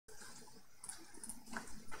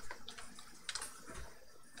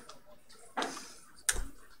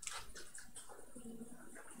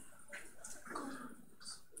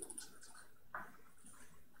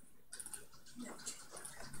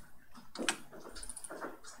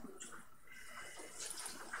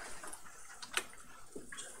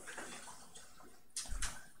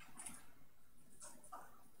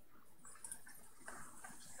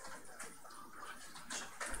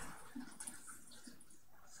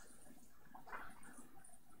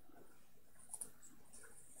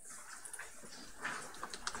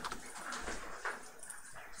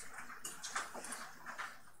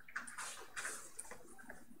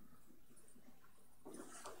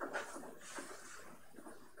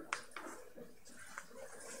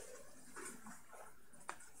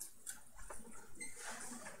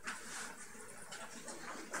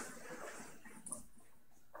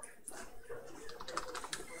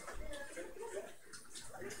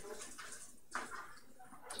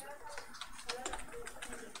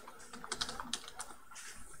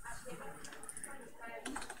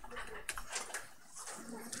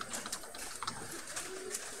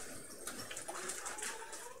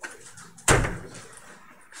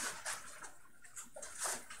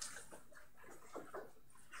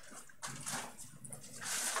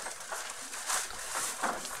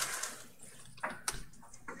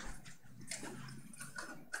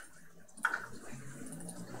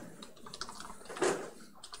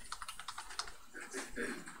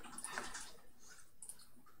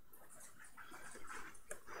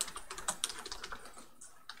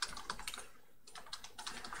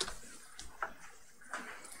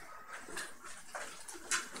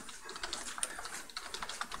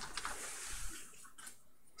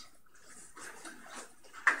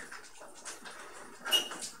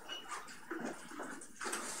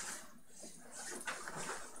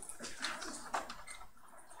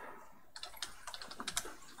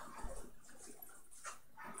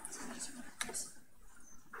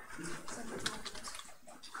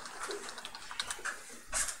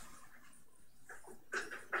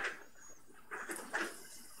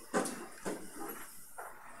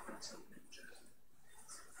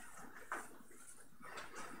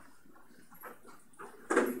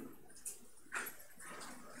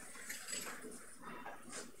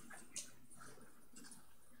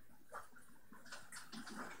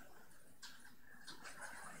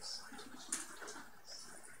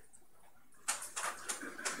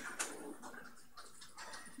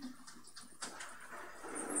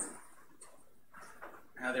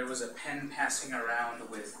was a pen passing around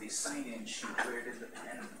with the sign-in sheet. Where did the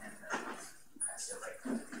pen end up? Pass it right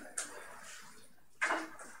there.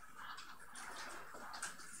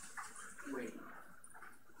 Wait.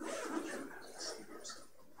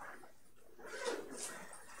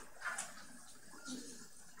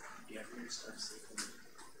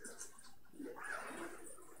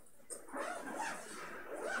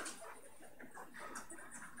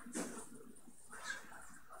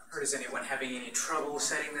 Or is anyone having any trouble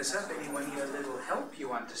setting this up? Anyone need a little help? You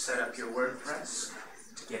want to set up your WordPress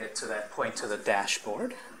to get it to that point to the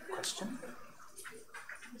dashboard? Question?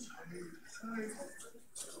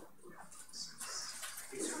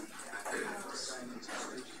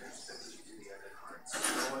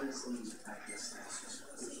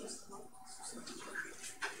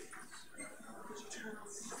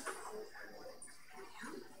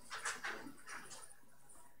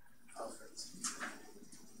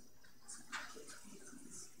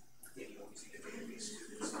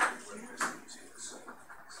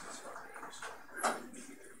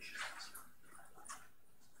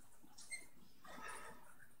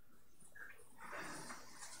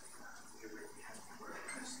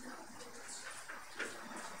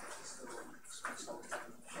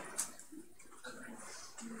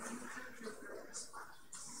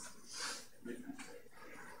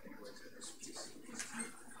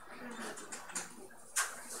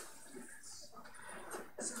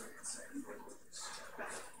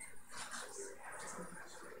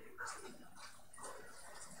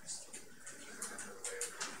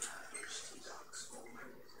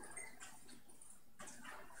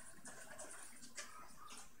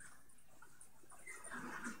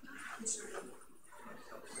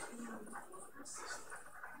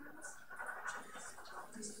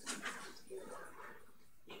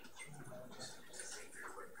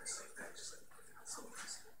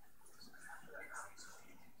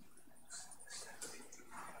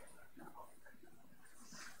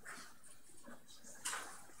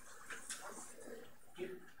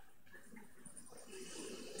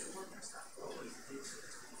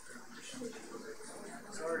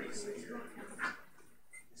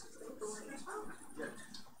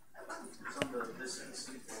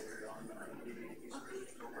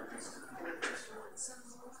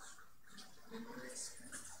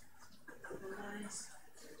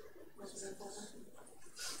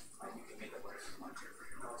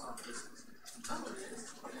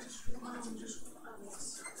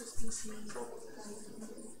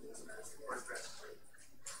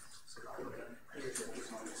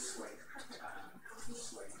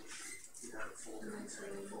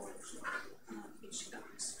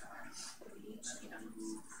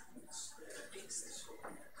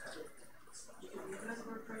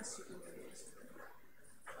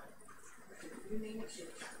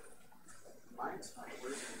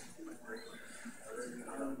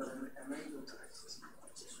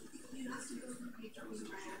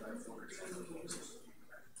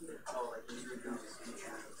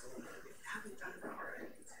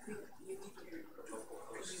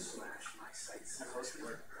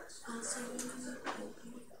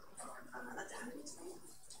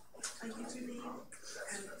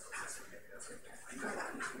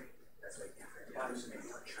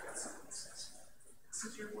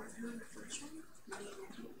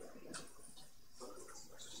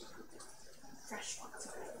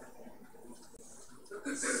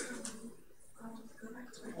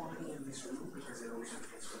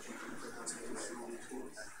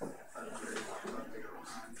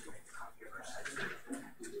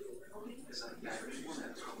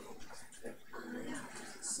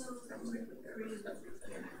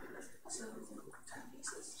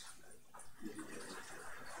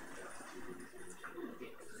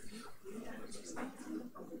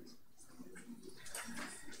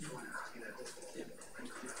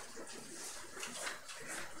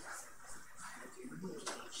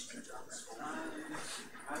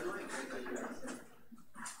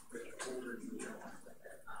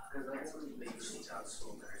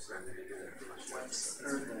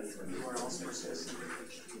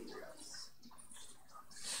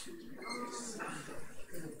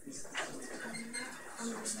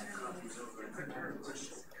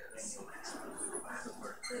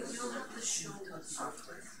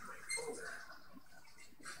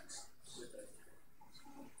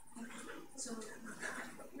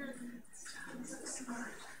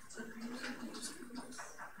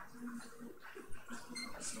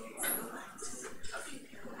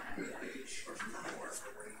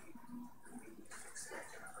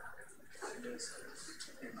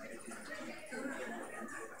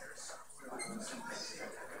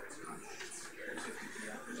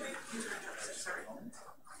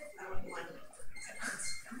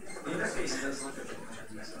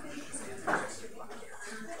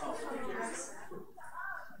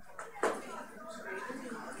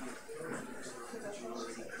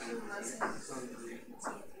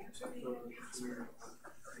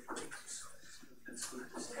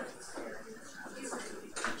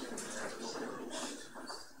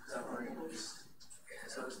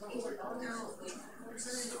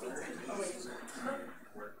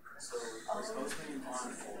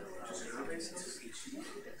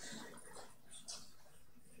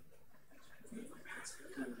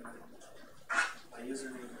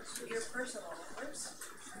 Your personal numbers.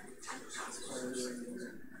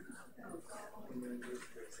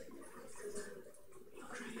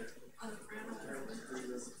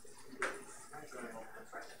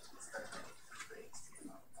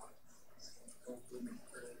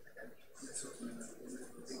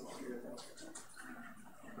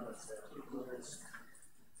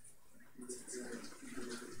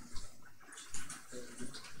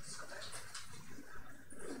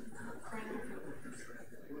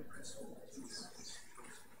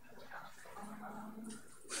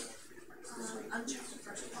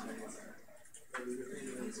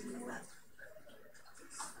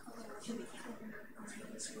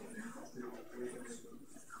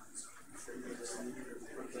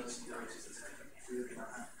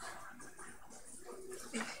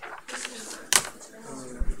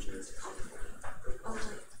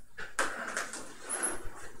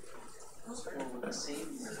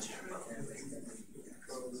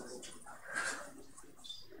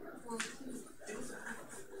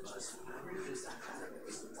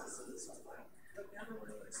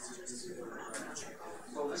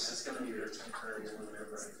 Well, this is going to be your temporary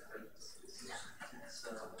whatever.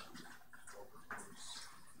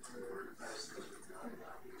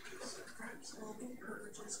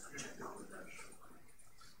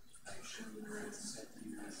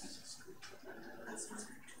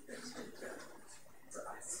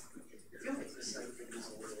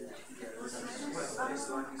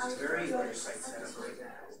 It's very site set up right now.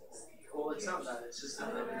 Well, it's not that. It's just that.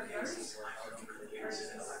 I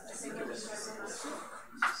think it was.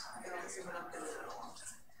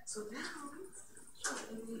 So now,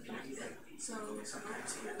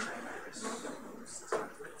 Sometimes you have time virus.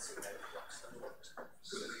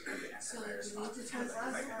 so you need to turn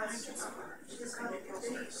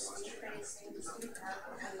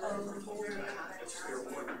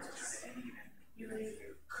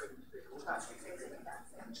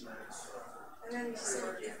and then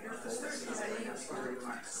so if your folder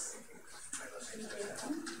is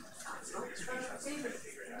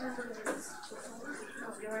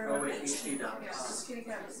Oh, wait, HD down. just kidding,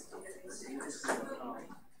 guys.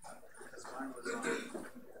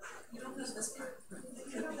 You don't use this part.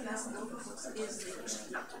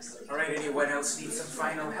 All right, anyone else need some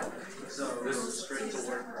final help? So this is straight to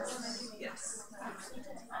WordPress. Yes.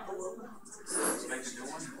 Next new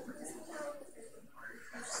one.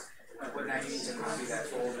 Well, now you need to copy that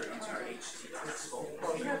folder into our HTML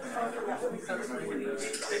folder.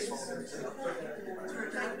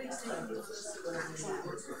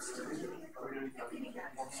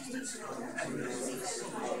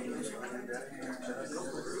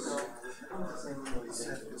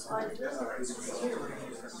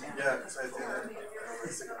 Yeah, because I think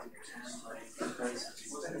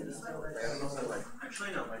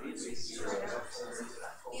Actually, no, I need to see.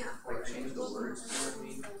 Yeah. Change the words.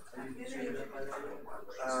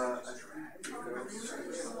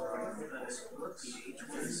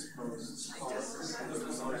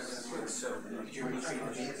 So, did you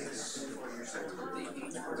retrieve this for your site?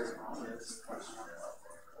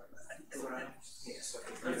 Yes,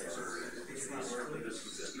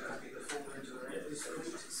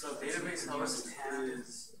 So database host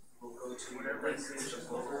is we'll go to whatever is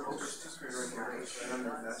local host.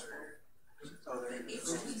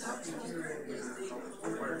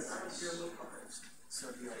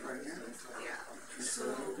 So do you like right here? Yeah. So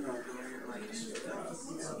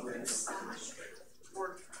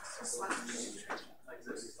Like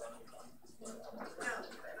this.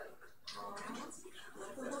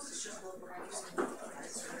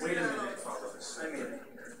 wait a minute, follow this. I mean,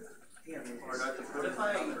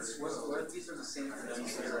 what if these are the same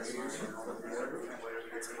things that are used on the board?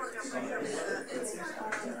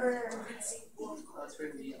 That's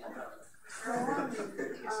very neat.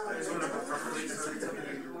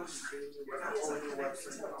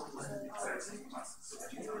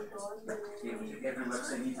 Every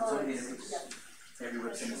website needs its own database. Every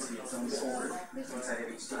website needs to be its own folder inside of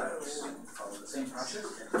each database. Follow the same process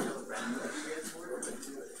and build a brand new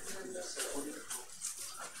website.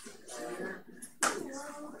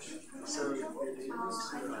 So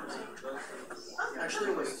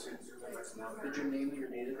actually, like, did you name your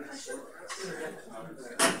database?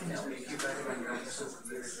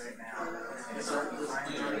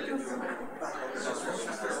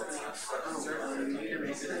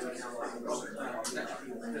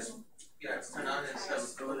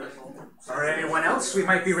 All right, anyone else? We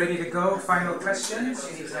might be ready to go. Final questions?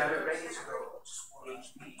 You need to have it ready to go.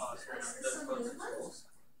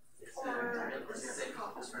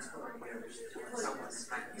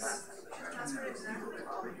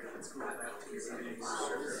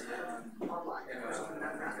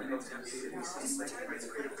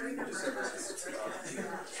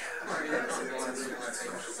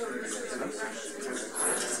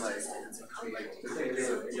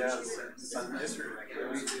 Yeah, it's on history.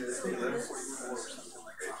 We did 1144 or something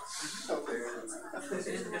like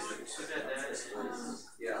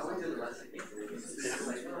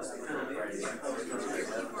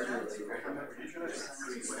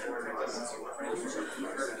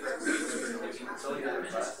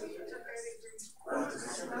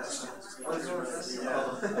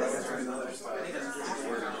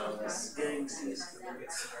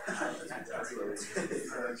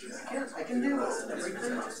I can do every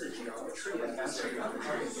class of geometry and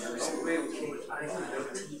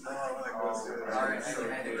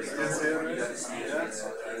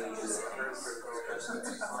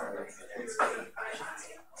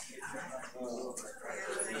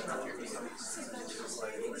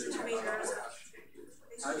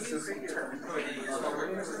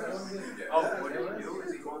Oh, what do you do?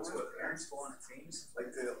 Is he going to a parents' school on teams?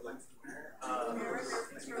 like the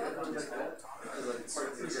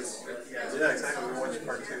yeah, exactly. We watched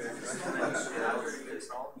part 2.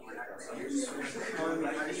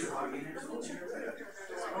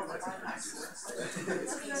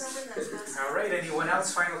 All right, anyone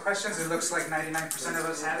else? Final questions? It looks like 99% of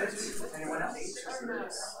us have it. Anyone else?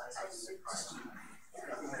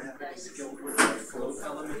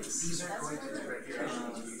 These are going to be right here.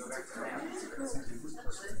 Go back to that.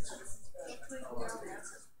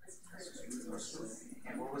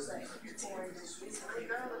 And what was the name of your team?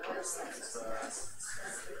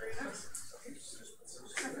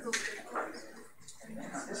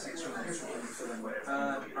 This next one, here's what you fill in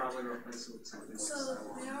whatever. probably replace it with something. So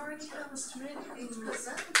they already have a thread in the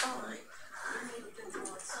set.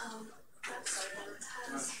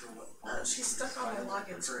 She's stuck on my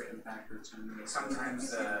login screen.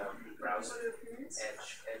 Sometimes the browser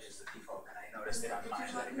Edge is the default, and I noticed it on mine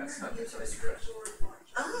that it got stuck until I refreshed.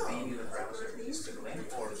 Maybe the browser needs to link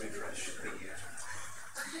or refresh the browser.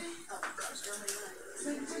 So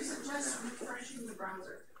you suggest refreshing the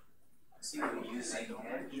browser. See, we're using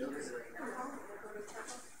Edge.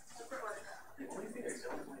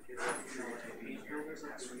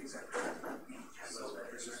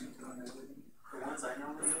 The ones I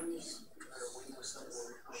normally use are Windows 7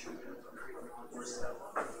 or 7.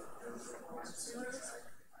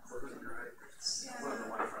 Well, the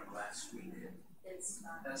one from last week.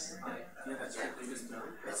 That's my, yeah, that's what they just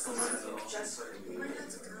done. That's the one that You might have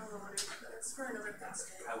to download it. It's for another class.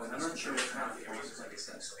 I'm not sure what kind of It was like I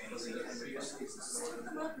said, so anything you can use. Take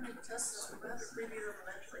them up and test them. We'll have to review them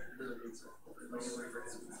eventually.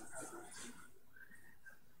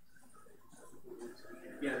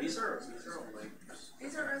 yeah, these are all like.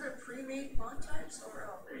 These are either pre-made font types or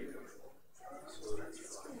okay,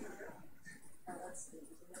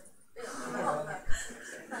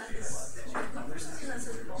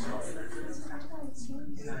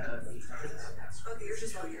 yours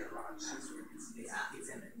is right here.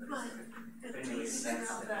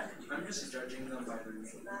 I'm just judging them by their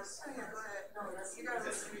names. You gotta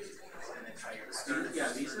And then try your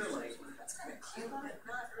Yeah, these are like. That's kind of cute, but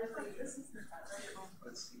not really. Let's see.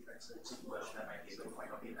 Well, that might be a good point.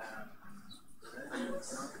 Okay,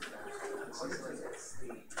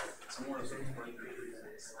 It's more of a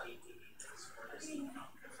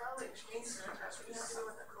Probably change it. You have to go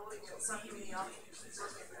with the coding and something in the options.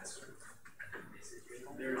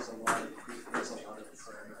 there's a lot of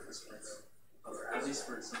parameters for at least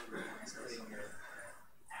for some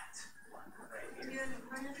You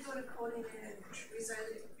might have to go to coding and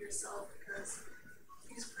resize it yourself because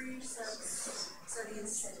these preset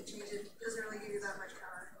settings to change it doesn't really give you that much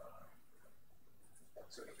power.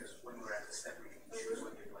 so because when we're at the step, we can choose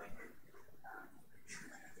what you'd like.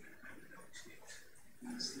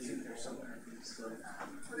 there's somewhere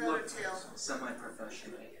Without a tail.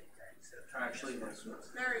 semi-professional. Actually, that's what.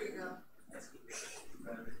 There you go. I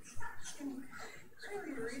can't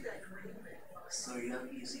even read that green bit. So you have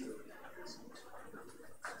easy to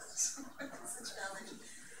It's a challenge.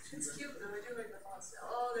 It's cute though. I do like the font style.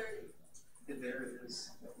 Oh, there it is. there it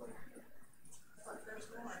is. But there's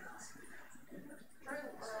more.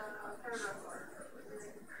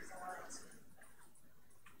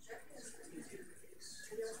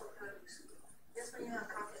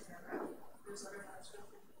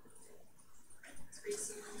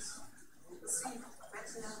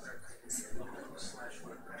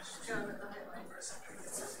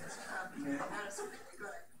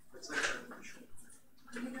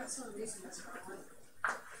 That's one reason that's what I want.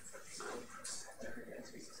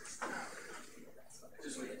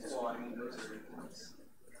 Just like, well, I mean, those are. You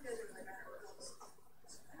guys are really bad at rules.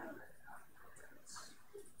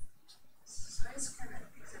 Size kind of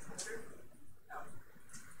makes it colder.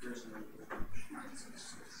 There's no.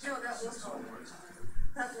 No, that was the goal.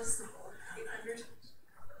 That was the goal. 800.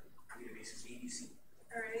 Databases ABC.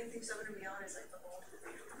 Or anything 7 and beyond is like the goal.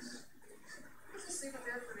 Let's just leave it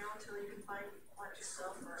there for now until you can find one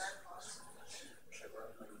yourself or add costs.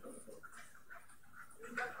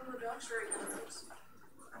 We've got from the docs or things.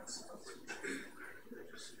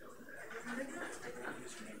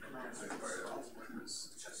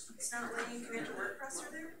 It's not letting you connect to WordPress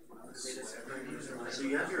through there? So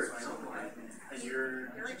you have your account and your.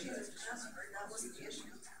 You already changed the password, that wasn't the issue.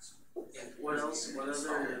 What else? What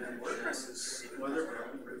other WordPress? What other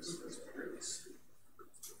programs?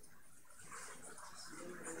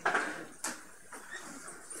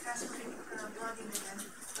 Password, logging again.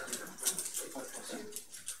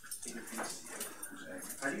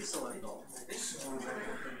 How do you select all?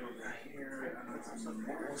 Here,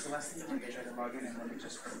 what was the last thing you did? I tried to log in and then it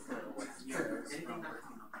just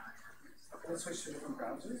let's switch to different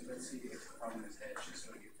browsers. Let's see if the problem is Edge, just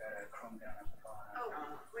so we get that Chrome down at the bottom. Oh,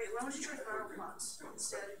 wait, why don't you try Firefox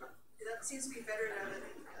instead? That seems to be better than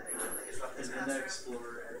Internet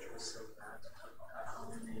Explorer Edge was so bad.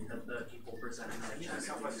 The people presenting Edge as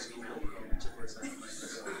email to present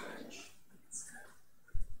Edge.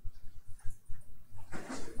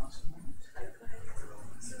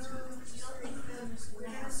 So, we're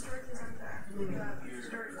gonna start this on back.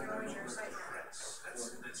 Start growing your site.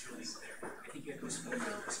 That's really clear. I think you have to spell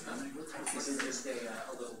This is just a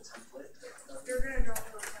little template. They're gonna drop a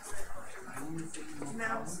little template.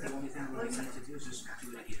 The only thing we need to do is just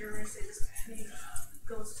do it You're here. gonna say this page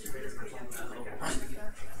goes to this page and like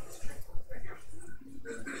that.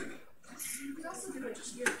 You could also do it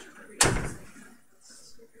just here.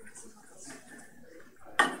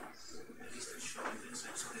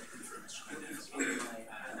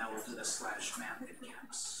 Now we'll do the slash map in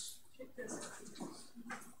caps.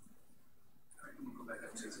 We'll go back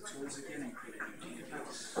up to the tools again and create a new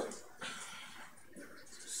database.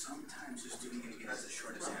 Sometimes just doing it again is the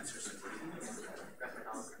shortest answer. So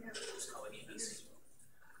just call it ABC.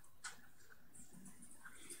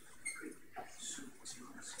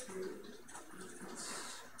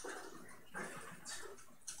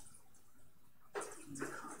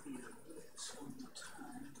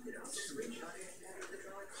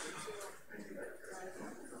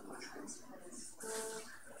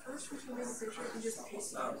 First, we can make a picture and just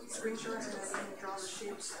paste it. Screenshot and then draw the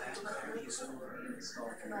shapes. I don't know how to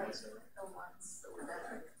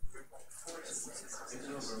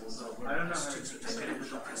Just get it with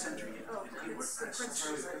the press enter yet. Oh, it's the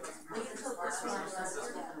print.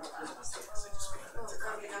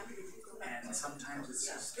 And sometimes it's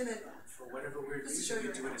just, And then, for whatever weird reason,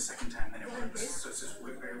 you do it a second time, then it works. So it's just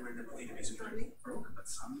very weird that the database is broke, but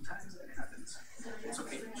sometimes it happens. It's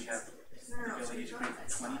okay, we have the ability to create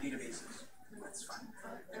 20 databases. That's fine.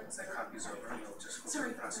 Once that copy's over, you'll just go through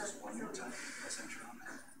the process one more time, press enter on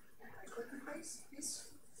that. click the place,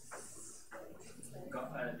 please.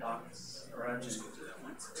 docs Or just go through that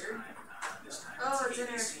once at a time. This time Oh, it's in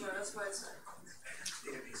ABC. Explorer, that's why it's not.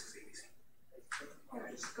 Database is ABC. Here,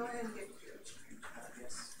 just go ahead and get it.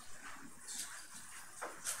 Yes.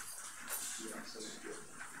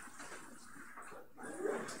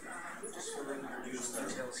 Just fill in your usual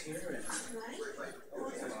details here and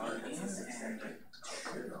log in and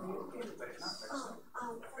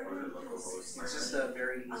It's just a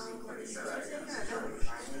very easy quick It's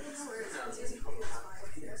easy for you to find.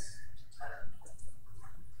 yes.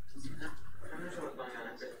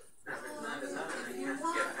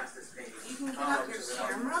 You can get out your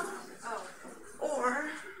camera, or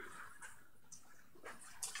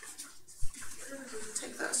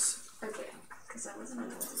take this. Okay, because I wasn't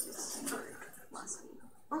able to do that last week.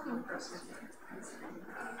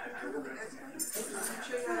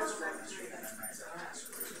 Show you how to track the street.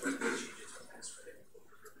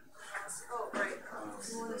 Oh, right.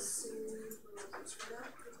 You want to see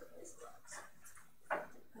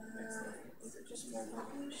is it just more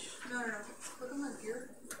publish? No. Click on the gear.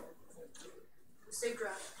 Save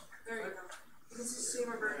draft. There you go. You can see save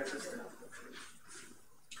our version.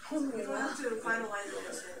 You don't have to finalize it.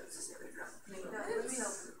 It's a save draft. Now, let me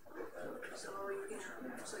help. So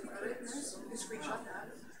you can put it in this. You can screenshot that.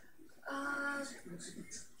 I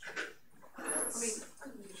mean,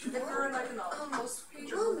 if you're in like an post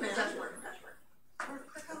page or dashboard. Or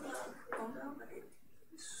click on the phone down.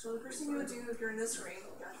 So the first thing you would do if you're in this ring,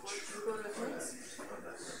 dashboard, you go to the tools.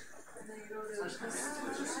 And then you go to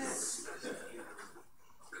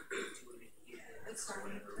it's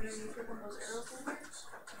starting. And then you click on those arrow folders.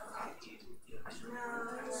 No,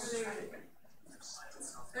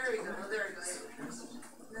 there we go. There we go.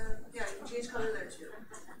 No, yeah, you can change color there too.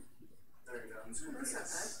 That's not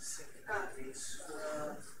bad.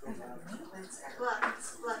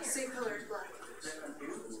 Black. Same color as black.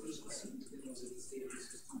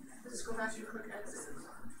 Let's go back and click exit.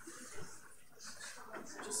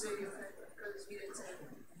 Just so you because we didn't say it.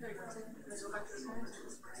 There you go. Let's go back to the phone.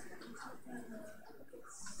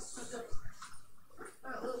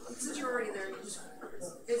 Since you're already there, you just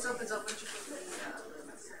it opens up once you click the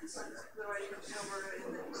otherwise you have to come over and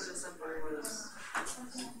then go to the subbar.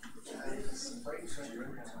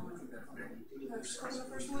 Just go to the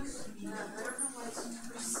first one. I don't know why it's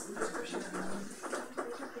first one.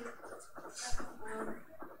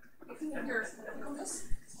 Here, go this.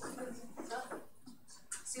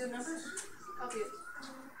 See the numbers? Copy it.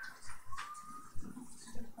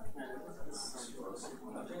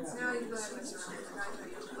 So now you can go ahead and mess around. Now you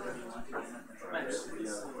can go ahead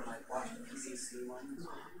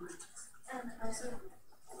and also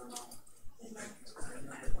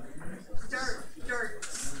dark.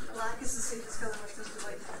 Black is the safest color when it comes to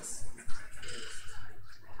whiteness.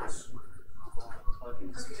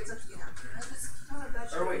 Okay, it's up to you now.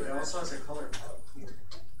 Or wait, it also has a color palette.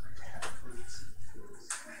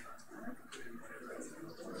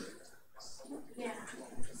 Yeah.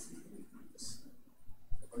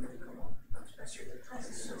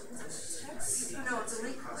 No, it's a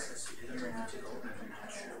link color.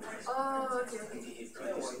 Oh, okay.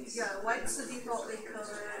 Yeah, white's the default link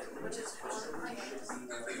color, which is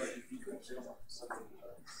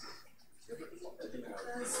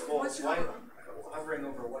Well, white, hovering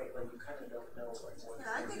over white, like you kind of don't know what.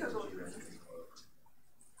 Yeah, I think I'll go with green.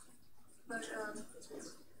 But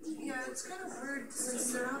yeah, it's kind of weird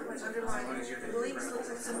since they're not like underlined. The links look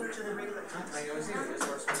like similar to the regular text. But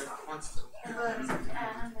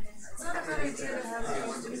it's not a bad idea to have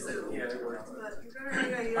things to blue.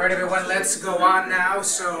 All right, everyone, let's go on now.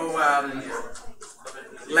 So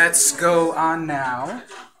let's go on now.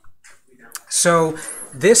 So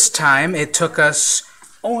this time it took us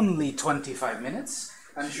only 25 minutes.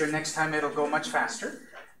 I'm sure next time it'll go much faster.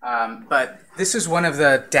 But this is one of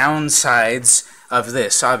the downsides of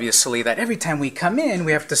this, obviously, that every time we come in,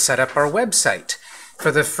 we have to set up our website.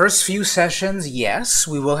 For the first few sessions, yes,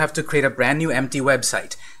 we will have to create a brand new empty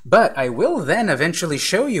website. But I will then eventually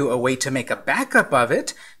show you a way to make a backup of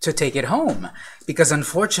it to take it home. Because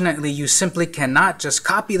unfortunately, you simply cannot just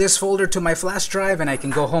copy this folder to my flash drive and I can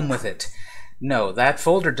go home with it. No, that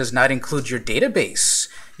folder does not include your database.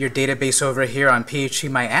 Your database over here on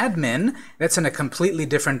PHPMyAdmin, that's in a completely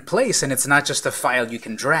different place, and it's not just a file you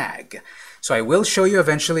can drag. So I will show you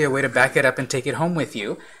eventually a way to back it up and take it home with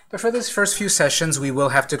you. But for this first few sessions, we will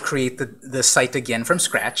have to create the site again from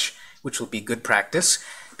scratch, which will be good practice.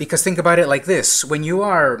 Because think about it like this. When you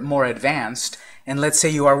are more advanced, and let's say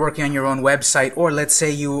you are working on your own website, or let's say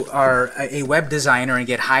you are a web designer and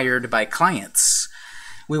get hired by clients,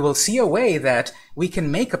 we will see a way that we can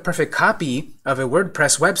make a perfect copy of a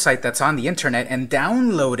WordPress website that's on the internet and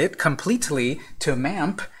download it completely to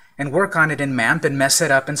MAMP and work on it in MAMP and mess it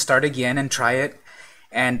up and start again and try it.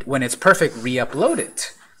 And when it's perfect, re-upload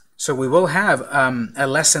it. So we will have a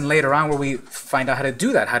lesson later on where we find out how to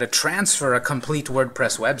do that, how to transfer a complete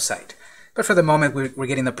WordPress website. But for the moment, we're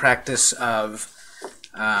getting the practice of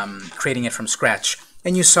creating it from scratch.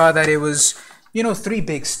 And you saw that it was, 3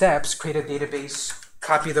 big steps: create a database,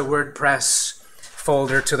 copy the WordPress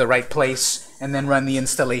folder to the right place, and then run the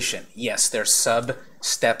installation. Yes, there's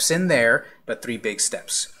sub-steps in there, but 3 big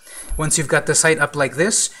steps. Once you've got the site up like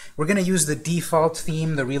this, we're going to use the default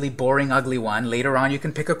theme, the really boring, ugly one. Later on, you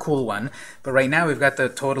can pick a cool one. But right now, we've got the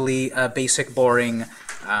totally basic, boring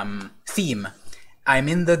theme. I'm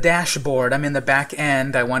in the dashboard. I'm in the back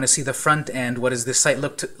end. I want to see the front end. What does this site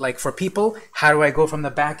look like for people? How do I go from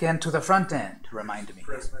the back end to the front end? Remind me.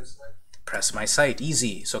 Press my site. Press my site.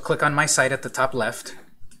 Easy. So click on my site at the top left.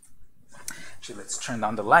 Actually, let's turn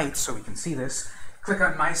on the lights so we can see this. Click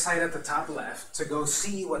on my site at the top left to go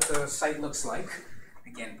see what the site looks like.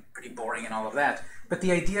 Again, pretty boring and all of that. But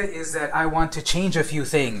the idea is that I want to change a few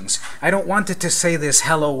things. I don't want it to say this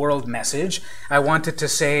hello world message. I want it to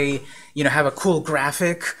say, have a cool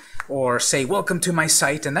graphic, or say welcome to my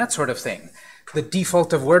site, and that sort of thing. The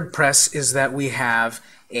default of WordPress is that we have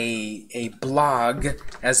a blog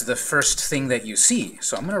as the first thing that you see.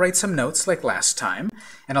 So I'm going to write some notes like last time,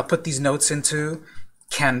 and I'll put these notes into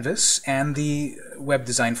Canvas and the web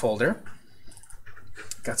design folder.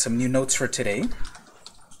 Got some new notes for today,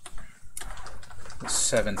 the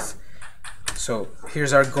 7th So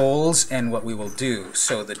here's our goals and what we will do.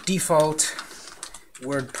 So the default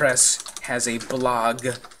WordPress has a blog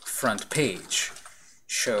front page.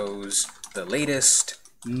 Shows the latest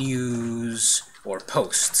news or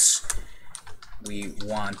posts. We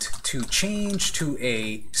want to change to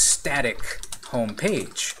a static home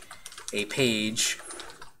page, a page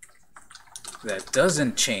that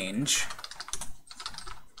doesn't change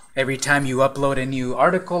every time you upload a new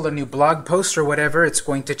article, a new blog post, or whatever. It's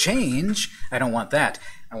going to change. I don't want that.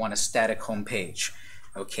 I want a static home page.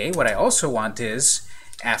 Okay, what I also want is,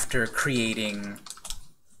 after creating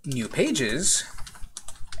new pages,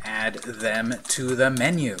 add them to the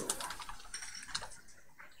menu.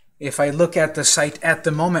 If I look at the site at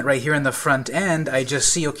the moment right here in the front end, I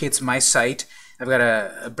just see, okay, it's my site. I've got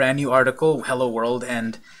a brand new article, Hello World,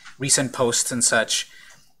 and recent posts and such.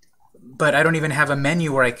 But I don't even have a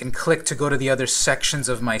menu where I can click to go to the other sections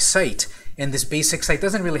of my site. And this basic site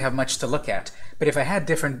doesn't really have much to look at. But if I had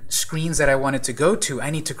different screens that I wanted to go to, I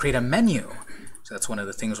need to create a menu. So that's one of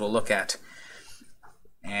the things we'll look at.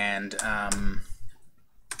 And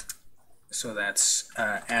so that's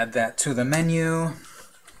add that to the menu.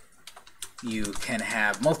 You can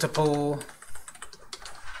have multiple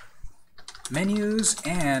menus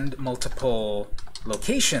and multiple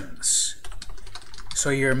locations. So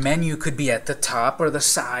your menu could be at the top or the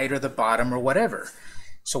side or the bottom or whatever.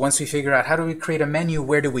 So once we figure out how do we create a menu,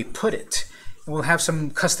 where do we put it? We'll have some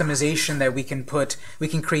customization that we can put. We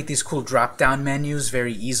can create these cool drop-down menus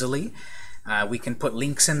very easily. We can put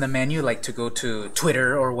links in the menu, like to go to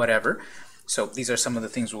Twitter or whatever. So these are some of the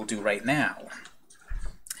things we'll do right now.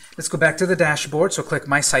 Let's go back to the dashboard. So click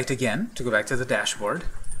My Site again to go back to the dashboard.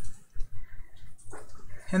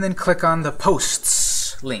 And then click on the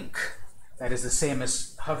Posts link. That is the same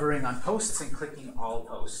as hovering on Posts and clicking All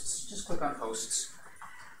Posts. Just click on Posts.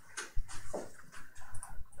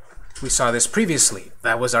 We saw this previously.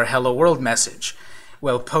 That was our Hello World message.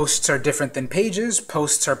 Well, posts are different than pages.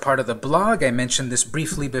 Posts are part of the blog. I mentioned this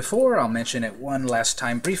briefly before. I'll mention it one last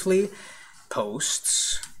time briefly.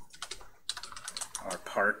 Posts are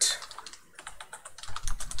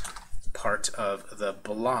part of the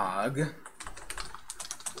blog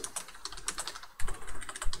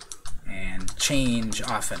and change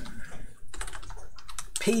often.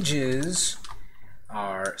 Pages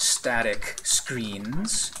are static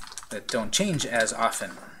screens that don't change as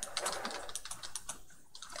often.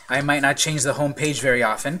 I might not change the home page very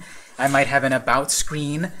often. I might have an about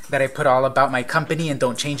screen that I put all about my company and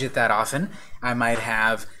don't change it that often. I might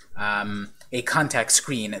have a contact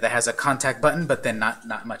screen that has a contact button, but then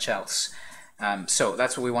not much else. So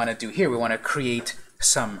that's what we want to do here. We want to create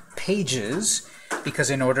some pages, because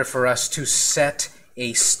in order for us to set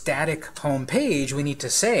a static home page, we need to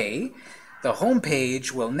say the home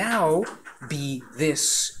page will now be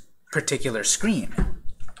this particular screen.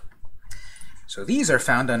 So these are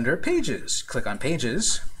found under Pages. Click on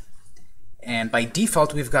Pages, and by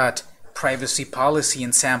default we've got Privacy Policy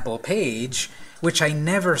and Sample Page, which I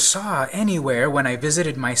never saw anywhere when I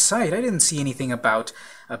visited my site. I didn't see anything about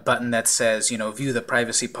a button that says, you know, view the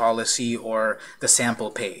privacy policy or the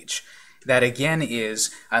sample page. That again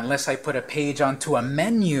is, unless I put a page onto a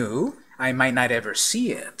menu, I might not ever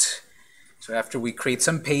see it. So after we create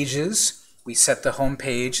some pages, we set the home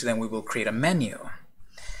page, then we will create a menu.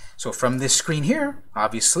 So from this screen here,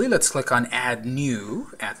 obviously, let's click on Add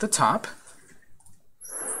New at the top.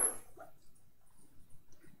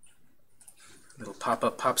 Little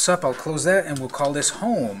pop-up pops up. I'll close that, and we'll call this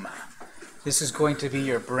Home. This is going to be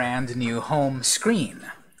your brand new home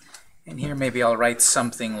screen. And here maybe I'll write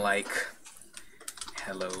something like,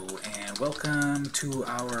 hello and welcome to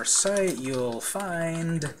our site. You'll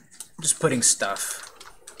find, I'm just putting stuff.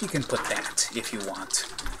 You can put that if you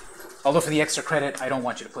want. Although for the extra credit, I don't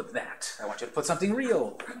want you to put that. I want you to put something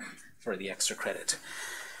real for the extra credit.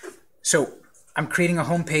 So I'm creating a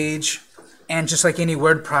home page, and just like any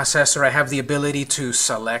word processor, I have the ability to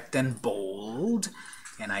select and bold,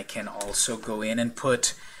 and I can also go in and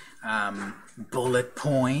put bullet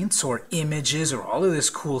points or images or all of this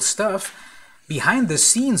cool stuff. Behind the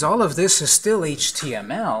scenes, all of this is still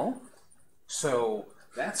HTML, so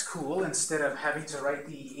that's cool. Instead of having to write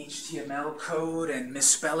the HTML code and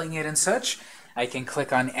misspelling it and such, I can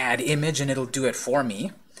click on Add Image and it'll do it for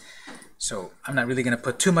me. So I'm not really going to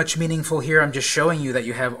put too much meaningful here. I'm just showing you that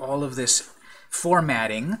you have all of this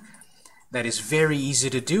formatting that is very easy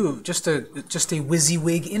to do. Just a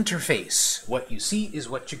WYSIWYG interface. What you see is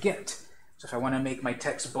what you get. So if I want to make my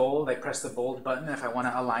text bold, I press the bold button. If I want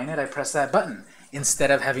to align it, I press that button, instead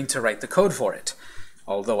of having to write the code for it.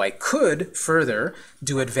 Although I could further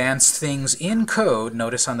do advanced things in code.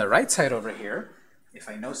 Notice on the right side over here, if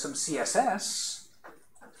I know some CSS,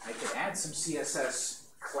 I could add some CSS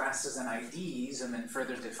classes and IDs and then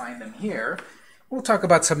further define them here. We'll talk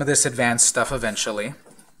about some of this advanced stuff eventually.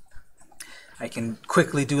 I can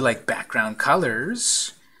quickly do like background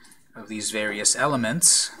colors of these various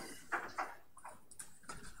elements.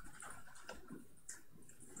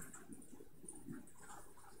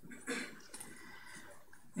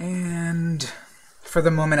 And for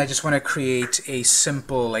the moment, I just want to create a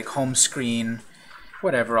simple like home screen,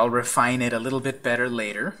 whatever. I'll refine it a little bit better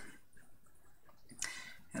later.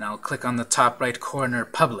 And I'll click on the top right corner,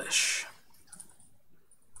 Publish.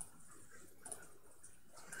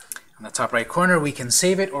 On the top right corner, we can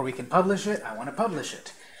save it or we can publish it. I want to publish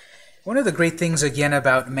it. One of the great things, again,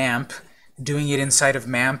 about MAMP, doing it inside of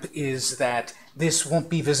MAMP, is that this won't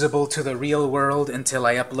be visible to the real world until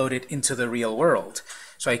I upload it into the real world.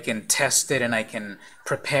 So I can test it and I can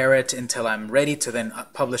prepare it until I'm ready to then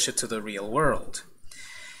publish it to the real world.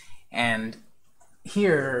 And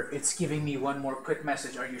here, it's giving me one more quick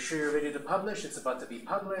message. Are you sure you're ready to publish? It's about to be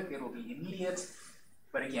public. It'll be immediate.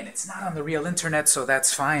 But again, it's not on the real internet, so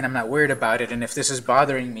that's fine. I'm not worried about it. And if this is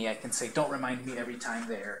bothering me, I can say, don't remind me every time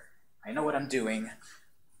there. I know what I'm doing,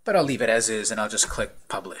 but I'll leave it as is, and I'll just click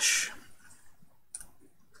Publish.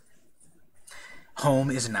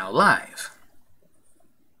 Home is now live.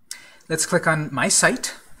 Let's click on My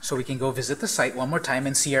Site, so we can go visit the site one more time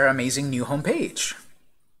and see our amazing new home page.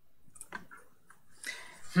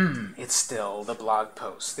 It's still the blog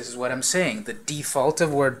post. This is what I'm saying. The default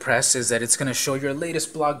of WordPress is that it's going to show your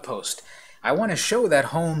latest blog post. I want to show that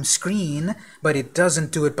home screen, but it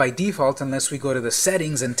doesn't do it by default unless we go to the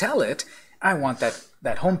settings and tell it, I want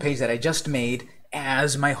that home page that I just made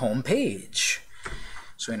as my home page.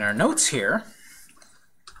 So in our notes here,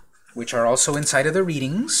 which are also inside of the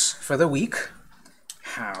readings for the week,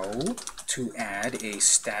 how to add a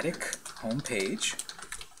static home page.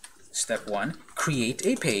 Step 1, create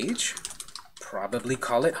a page, probably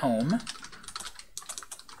call it home.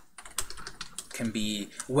 It can be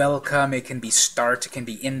welcome, it can be start, it can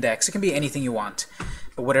be index, it can be anything you want.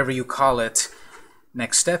 But whatever you call it,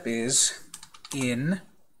 next step is in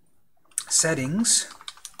settings,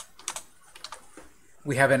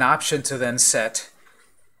 we have an option to then set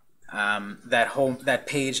that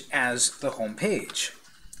page as the home page.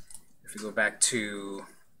 If we go back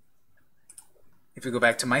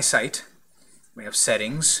to My Site, we have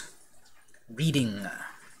Settings, Reading.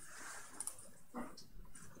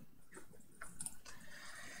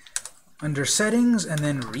 Under Settings and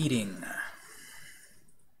then Reading.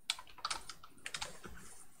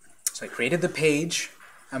 So I created the page.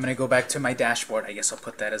 I'm going to go back to my dashboard. I guess I'll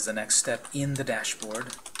put that as the next step in the dashboard.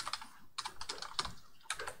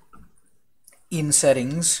 In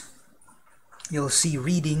Settings, you'll see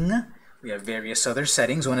Reading. We have various other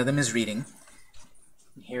settings. One of them is Reading.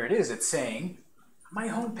 Here it is. It's saying, my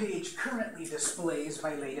home page currently displays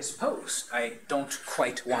my latest post. I don't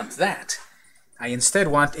quite want that. I instead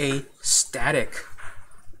want a static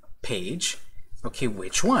page. Okay,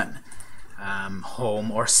 which one?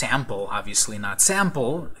 Home or sample? Obviously not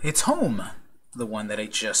sample. It's home, the one that I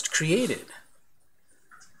just created.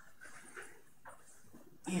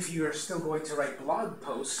 If you are still going to write blog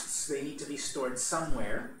posts, they need to be stored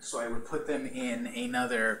somewhere, so I would put them in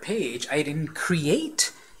another page. I didn't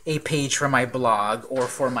create a page for my blog or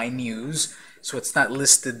for my news, so it's not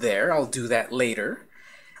listed there. I'll do that later.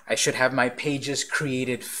 I should have my pages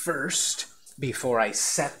created first before I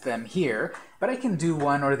set them here, but I can do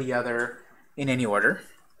one or the other in any order.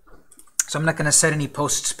 So I'm not going to set any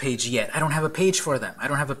posts page yet. I don't have a page for them. I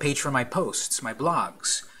don't have a page for my posts, my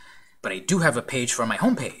blogs. But I do have a page for my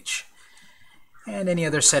home page. And any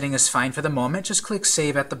other setting is fine for the moment. Just click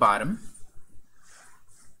Save at the bottom.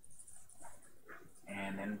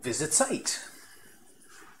 And then Visit Site.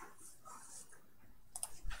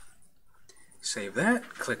 Save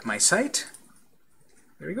that. Click My Site.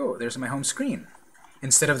 There we go. There's my home screen.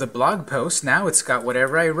 Instead of the blog post, now it's got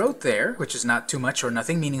whatever I wrote there, which is not too much or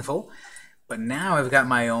nothing meaningful. But now I've got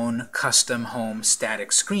my own custom home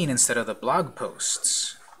static screen instead of the blog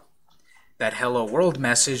posts. That hello world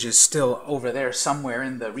message is still over there somewhere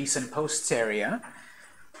in the recent posts area,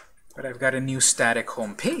 but I've got a new static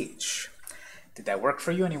home page. Did that work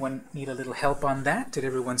for you? Anyone need a little help on that? Did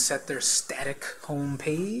everyone set their static home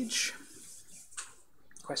page?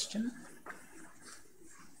 Question?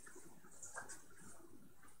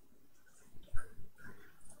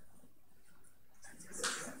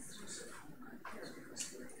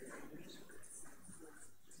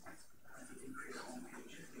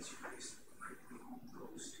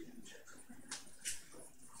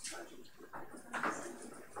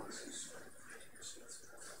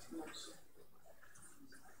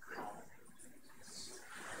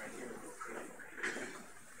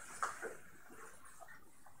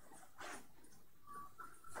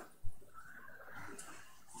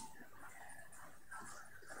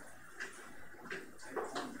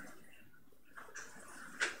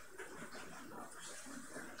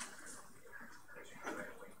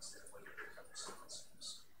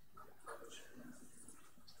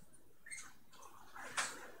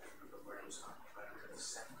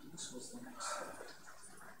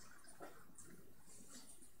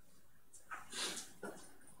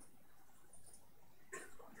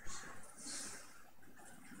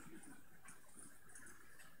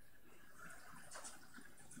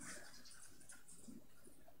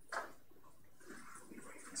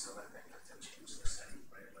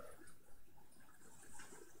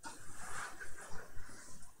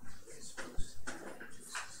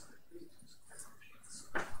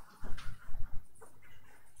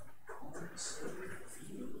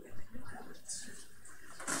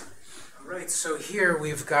 so here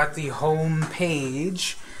we've got the home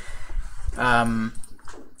page. On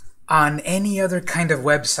any other kind of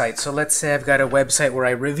website, so let's say I've got a website where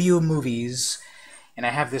I review movies, and I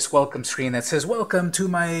have this welcome screen that says, welcome to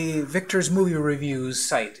my Victor's Movie Reviews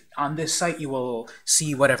site. On this site you will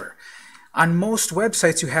see whatever. On most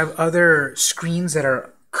websites you have other screens that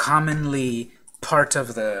are commonly part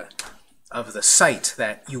of the site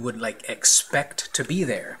that you would like expect to be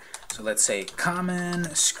there. So let's say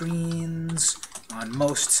common screens on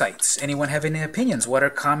most sites. Anyone have any opinions? What are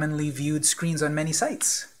commonly viewed screens on many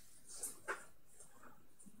sites?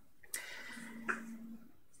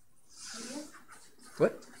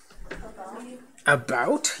 What?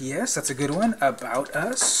 About, yes, that's a good one. About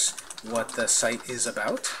us, what the site is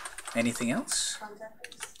about. Anything else?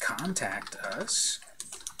 Contact us.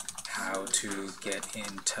 How to get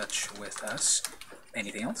in touch with us.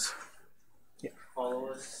 Anything else? Yeah. Follow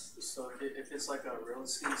us. So if it's like a real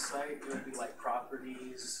estate site, it would be like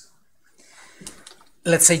properties.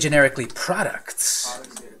 Let's say generically products.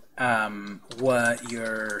 What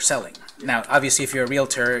you're selling. Now, obviously, if you're a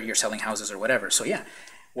realtor, you're selling houses or whatever. So yeah,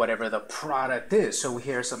 whatever the product is. So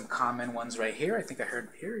here are some common ones right here. I think I heard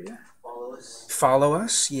here, yeah. Follow us. Follow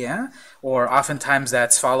us, yeah. Or oftentimes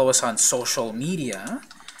that's follow us on social media.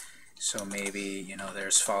 So maybe, you know,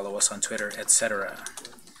 there's follow us on Twitter, etc.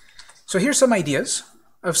 So here's some ideas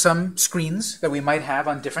of some screens that we might have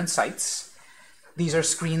on different sites. These are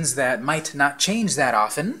screens that might not change that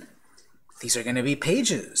often. These are going to be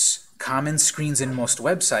pages. Common screens in most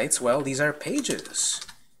websites, well, these are pages.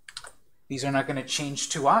 These are not going to change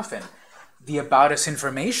too often. The About Us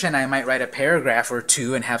information, I might write a paragraph or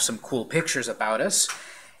two and have some cool pictures about us,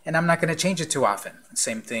 and I'm not going to change it too often.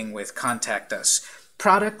 Same thing with Contact Us.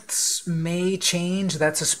 Products may change.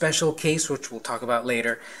 That's a special case, which we'll talk about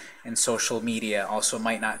later. And social media also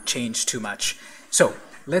might not change too much. So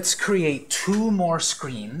let's create 2 more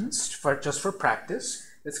screens just for practice.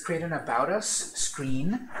 Let's create an About Us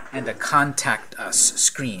screen and a Contact Us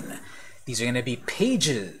screen. These are going to be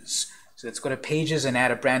pages. So let's go to Pages and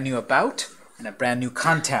add a brand new About and a brand new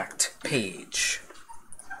Contact page.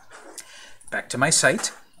 Back to my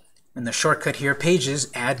site. In the shortcut here,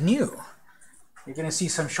 Pages, add new. You're going to see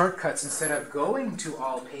some shortcuts. Instead of going to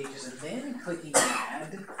all pages and then clicking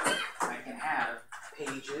Add, I can have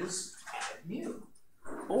Pages, add new.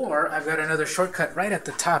 Or I've got another shortcut right at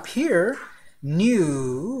the top here.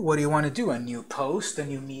 New, what do you want to do? A new post, a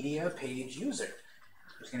new media page user.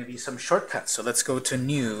 There's going to be some shortcuts. So let's go to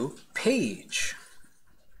New Page.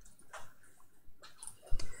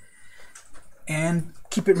 And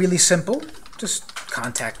keep it really simple. Just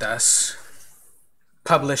contact us.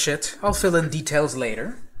 Publish it. I'll fill in details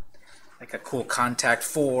later, like a cool contact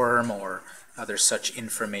form or other such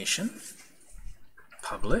information.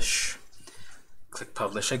 Publish. Click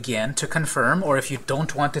Publish again to confirm, or if you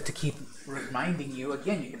don't want it to keep reminding you,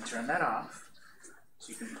 again, you can turn that off. So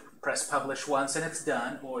you can press Publish once and it's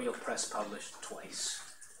done, or you'll press Publish twice.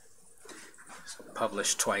 So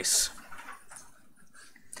Publish twice.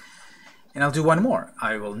 And I'll do one more.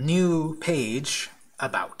 I will New Page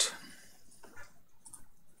About.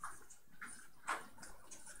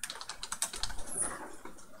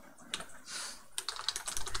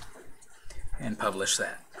 And publish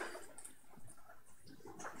that.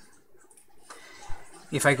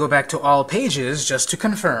 If I go back to all pages, just to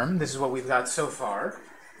confirm, this is what we've got so far.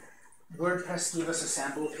 WordPress gave us a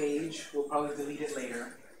sample page. We'll probably delete it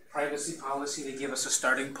later. Privacy policy, they give us a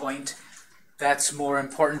starting point. That's more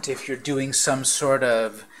important if you're doing some sort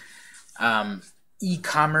of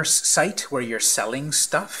e-commerce site where you're selling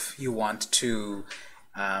stuff. You want to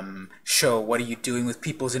show what are you doing with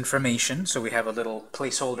people's information. So we have a little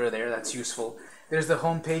placeholder there that's useful. There's the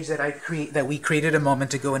home page that we created a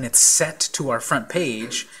moment ago, and it's set to our front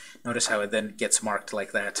page. Notice how it then gets marked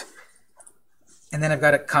like that. And then I've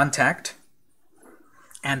got a Contact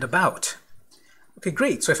and About. Okay,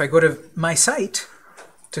 great. So if I go to my site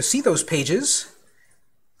to see those pages,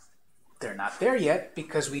 they're not there yet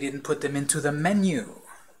because we didn't put them into the menu.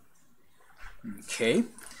 Okay.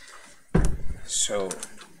 So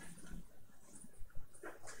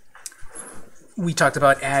we talked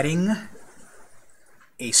about adding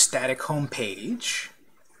a static home page.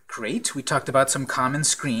 Great. We talked about some common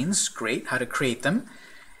screens. Great. How to create them.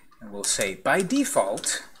 And we'll say, by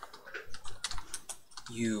default,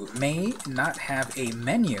 you may not have a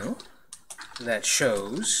menu that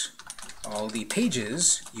shows all the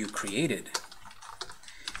pages you created.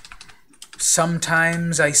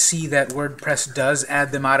 Sometimes I see that WordPress does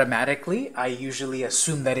add them automatically. I usually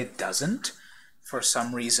assume that it doesn't for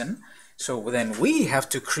some reason. So then we have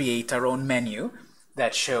to create our own menu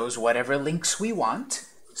that shows whatever links we want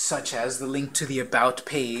such as the link to the About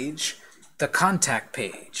page, the Contact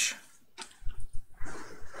page.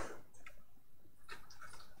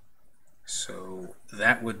 So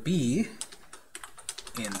that would be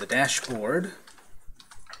in the dashboard,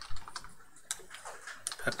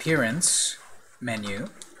 Appearance, Menu,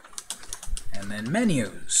 and then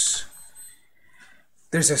Menus.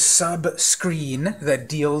 There's a sub-screen that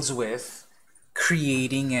deals with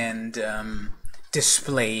creating and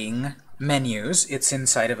displaying menus. It's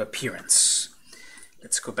inside of Appearance.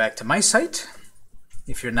 Let's go back to my site.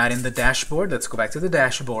 If you're not in the dashboard, let's go back to the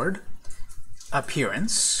dashboard,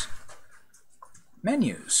 Appearance,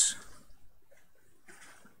 Menus.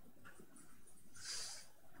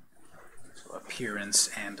 So Appearance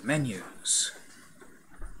and Menus.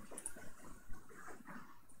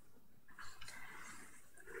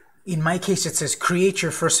 In my case, it says create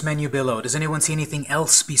your first menu below. Does anyone see anything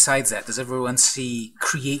else besides that? Does everyone see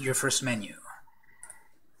create your first menu?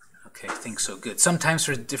 Okay, I think so. Good. Sometimes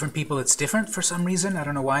for different people it's different for some reason. I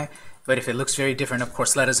don't know why. But if it looks very different, of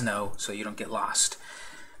course, let us know so you don't get lost.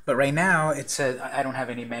 But right now, it says I don't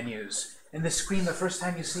have any menus. In the screen, the first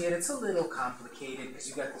time you see it, it's a little complicated because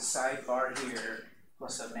you got the sidebar here,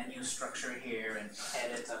 plus a menu structure here, and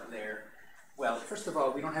edit up there. Well, first of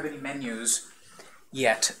all, we don't have any menus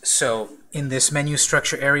yet. So in this menu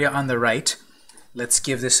structure area on the right, let's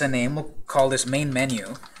give this a name. We'll call this main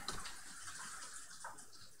menu.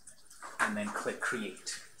 And then click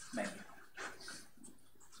Create Menu.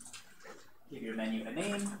 Give your menu a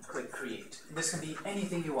name, click Create. This can be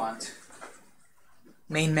anything you want.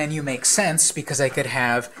 Main menu makes sense because I could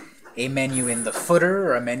have a menu in the footer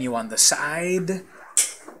or a menu on the side.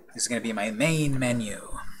 This is going to be my main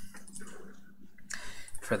menu.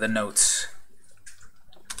 For the notes,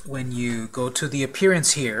 when you go to the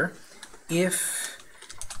appearance here, if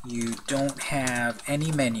you don't have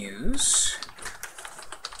any menus,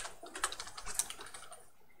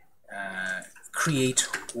 create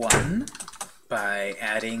one by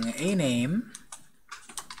adding a name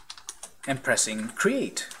and pressing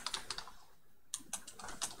Create.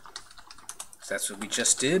 So that's what we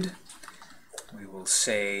just did. We will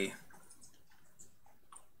say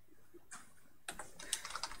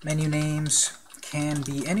menu names can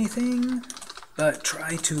be anything, but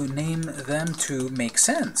try to name them to make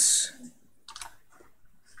sense.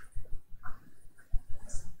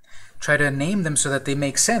 Try to name them so that they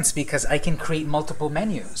make sense, because I can create multiple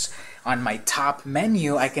menus. On my top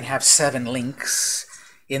menu, I can have 7 links.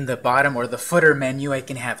 In the bottom or the footer menu, I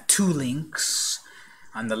can have 2 links.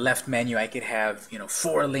 On the left menu, I could have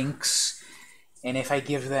 4 links. And if I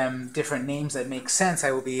give them different names that make sense, I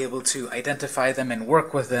will be able to identify them and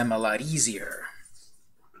work with them a lot easier.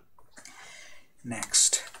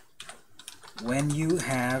 Next, when you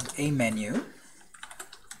have a menu,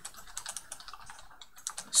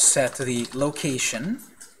 set the location,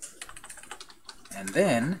 and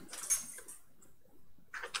then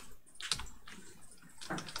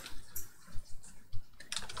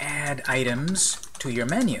add items to your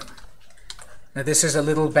menu. Now this is a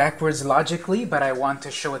little backwards logically, but I want to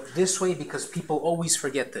show it this way because people always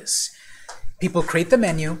forget this. People create the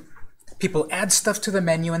menu, people add stuff to the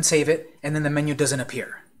menu and save it, and then the menu doesn't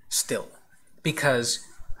appear still, because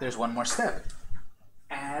there's one more step.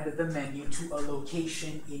 Add the menu to a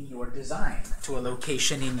location in your design, to a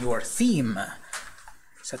location in your theme.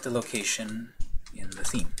 Set the location in the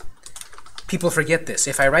theme. People forget this.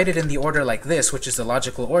 If I write it in the order like this, which is the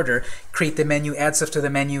logical order, create the menu, add stuff to the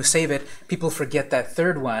menu, save it, people forget that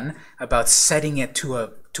third one about setting it to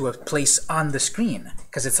a place on the screen,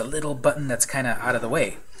 because it's a little button that's kind of out of the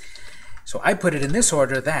way. So I put it in this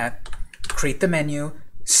order: that create the menu,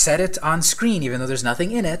 set it on screen even though there's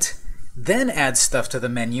nothing in it, then add stuff to the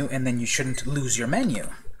menu, and then you shouldn't lose your menu.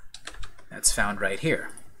 That's found right here.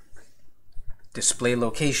 Display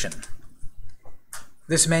location.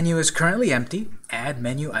 This menu is currently empty. Add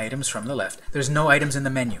menu items from the left. There's no items in the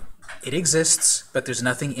menu. It exists, but there's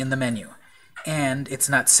nothing in the menu. And it's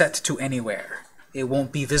not set to anywhere. It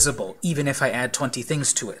won't be visible, even if I add 20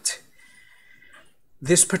 things to it.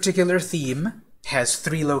 This particular theme has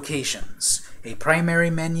 3 locations: a primary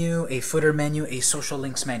menu, a footer menu, a social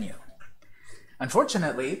links menu.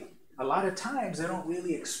 Unfortunately, a lot of times they don't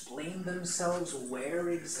really explain themselves where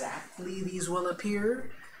exactly these will appear.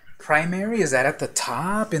 Primary, is that at the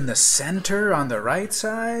top, in the center, on the right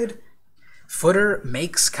side? Footer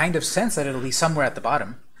makes kind of sense that it'll be somewhere at the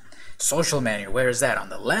bottom. Social menu, where is that? On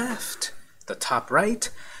the left? The top right?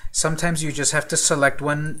 Sometimes you just have to select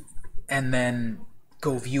one and then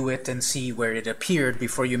go view it and see where it appeared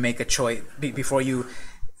before you make a choice, before you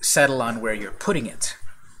settle on where you're putting it.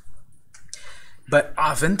 but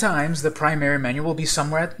oftentimes the primary menu will be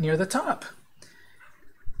somewhere near the top.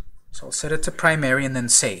 So I'll set it to primary and then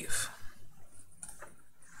save.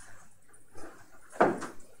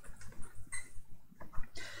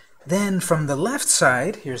 Then from the left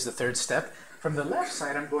side, here's the third step, from the left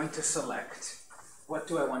side I'm going to select what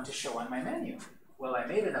do I want to show on my menu. Well, I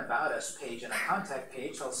made an About Us page and a Contact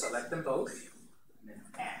page, so I'll select them both, and then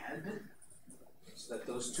Add, so that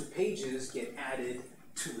those two pages get added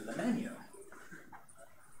to the menu.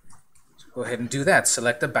 So go ahead and do that.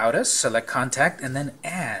 Select About Us, select Contact, and then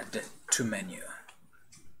Add to Menu.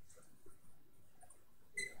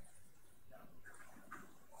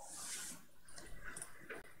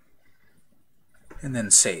 And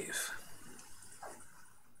then save.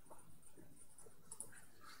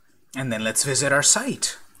 And then let's visit our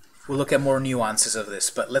site. We'll look at more nuances of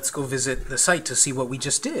this, but let's go visit the site to see what we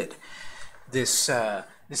just did. This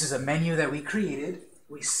is a menu that we created.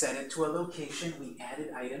 We set it to a location, we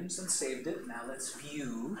added items and saved it. Now let's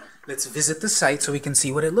visit the site so we can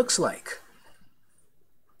see what it looks like.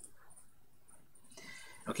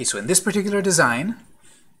 Okay, so in this particular design,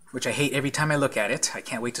 which I hate every time I look at it, I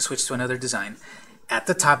can't wait to switch to another design, at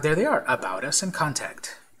the top there they are, About Us and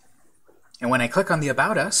Contact. And when I click on the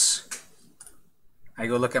About Us, I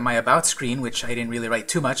go look at my About screen, which I didn't really write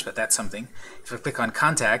too much, but that's something. If I click on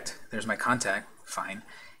Contact, there's my contact, fine.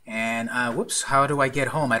 And whoops, how do I get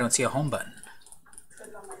home? I don't see a home button.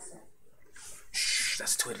 Shh,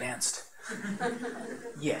 that's too advanced.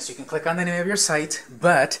 Yes, you can click on the name of your site,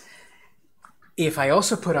 but if I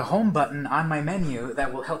also put a home button on my menu,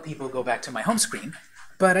 that will help people go back to my home screen.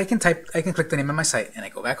 But I can click the name of my site and I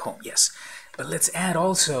go back home, yes. But let's add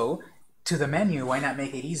also to the menu, why not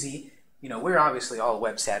make it easy? You know, we're obviously all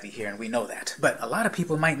web savvy here and we know that, but a lot of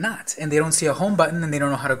people might not, and they don't see a home button and they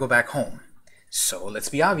don't know how to go back home. So let's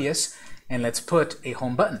be obvious and let's put a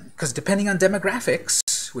home button, because depending on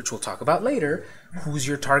demographics, which we'll talk about later, who's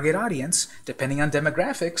your target audience, depending on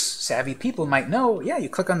demographics, savvy people might know, yeah, you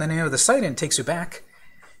click on the name of the site and it takes you back,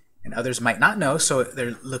 and others might not know, so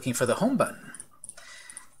they're looking for the home button.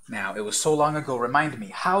 Now, it was so long ago, remind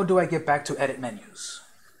me, how do I get back to edit menus?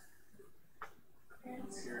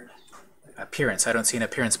 Appearance. I don't see an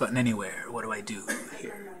appearance button anywhere. What do I do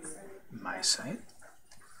here? My site.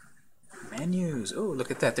 Menus. Oh, look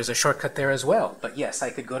at that. There's a shortcut there as well. But yes, I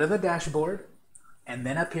could go to the dashboard, and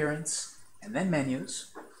then appearance, and then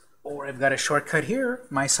menus. Or I've got a shortcut here,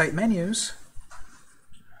 My Site Menus.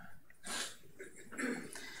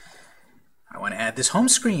 I want to add this home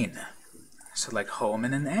screen. Select Home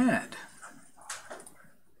and then Add.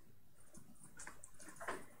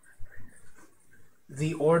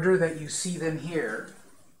 The order that you see them here,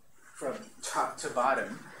 from top to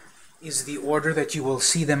bottom, is the order that you will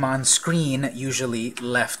see them on screen, usually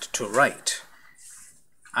left to right.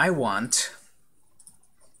 I want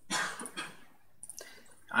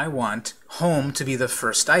Home to be the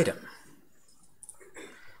first item.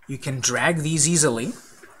 You can drag these easily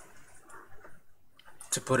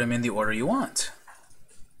to put them in the order you want.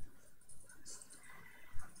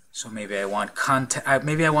 So maybe I want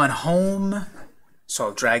Home, so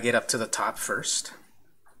I'll drag it up to the top first.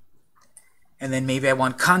 And then maybe I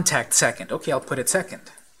want Contact second. Okay, I'll put it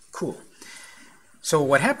second. Cool. So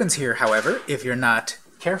what happens here, however, if you're not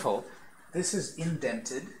careful, this is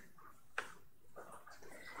indented.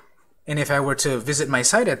 And if I were to visit my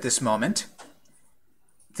site at this moment,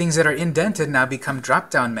 things that are indented now become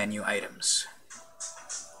drop-down menu items.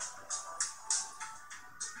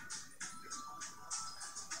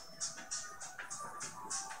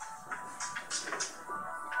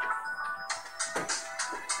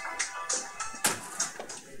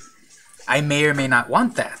 I may or may not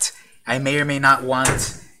want that. I may or may not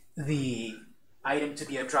want the item to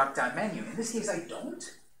be a drop-down menu. In this case, I don't.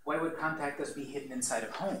 Why would Contact Us be hidden inside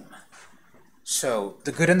of Home? So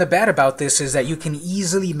the good and the bad about this is that you can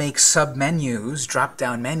easily make sub-menus,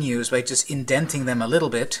 drop-down menus, by just indenting them a little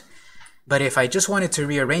bit. But if I just wanted to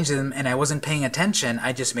rearrange them and I wasn't paying attention,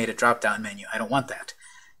 I just made a drop-down menu. I don't want that.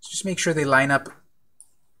 So just make sure they line up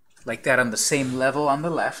like that on the same level on the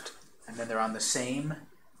left, and then they're on the same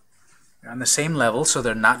level, so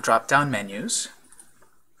they're not drop-down menus.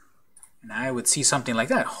 And I would see something like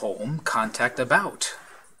that, Home, Contact, About.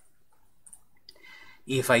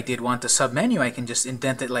 If I did want a sub-menu, I can just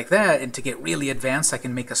indent it like that, and to get really advanced, I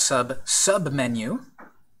can make a sub-menu.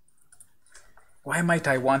 Why might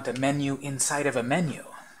I want a menu inside of a menu?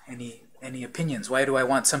 Any opinions? Why do I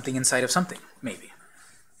want something inside of something? Maybe.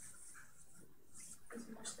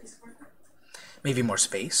 Maybe more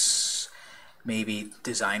space. Maybe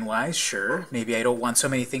design-wise, sure. Maybe I don't want so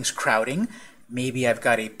many things crowding. Maybe I've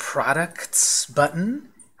got a products button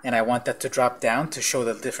and I want that to drop down to show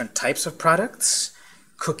the different types of products,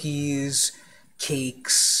 cookies,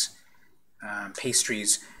 cakes,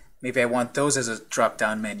 pastries. Maybe I want those as a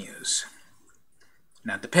drop-down menus.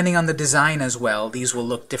 Now, depending on the design as well, these will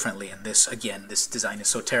look differently. And this, again, this design is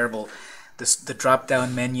so terrible. The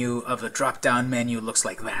drop-down menu of a drop-down menu looks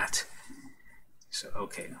like that. So,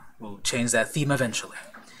 okay, we'll change that theme eventually.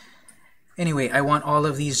 Anyway, I want all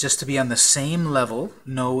of these just to be on the same level,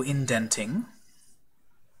 no indenting.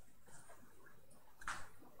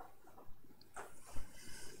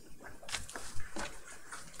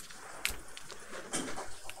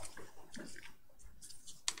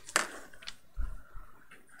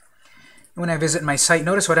 When I visit my site,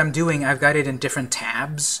 notice what I'm doing. I've got it in different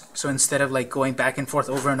tabs. So instead of like going back and forth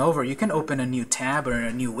over and over, you can open a new tab or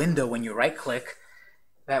a new window when you right-click.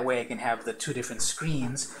 That way I can have the two different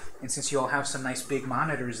screens. And since you all have some nice big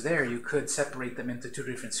monitors there, you could separate them into two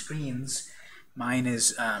different screens. Mine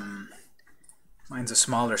is mine's a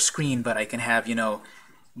smaller screen, but I can have, you know,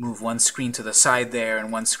 move one screen to the side there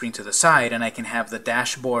and one screen to the side, and I can have the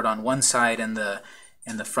dashboard on one side and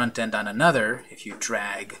the front end on another if you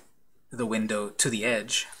drag the window to the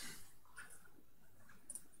edge.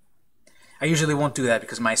 I usually won't do that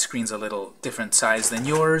because my screen's a little different size than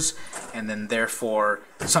yours, and then therefore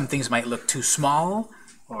some things might look too small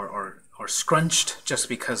or scrunched just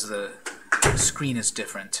because the screen is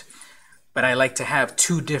different. But I like to have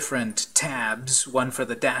two different tabs, one for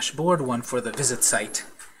the dashboard, one for the visit site,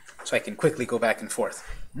 so I can quickly go back and forth.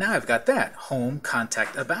 Now I've got that. Home,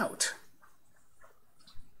 Contact, About.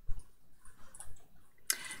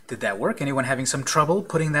 Did that work? Anyone having some trouble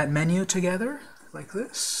putting that menu together like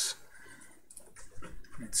this?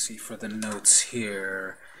 Let's see for the notes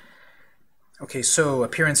here. Okay, so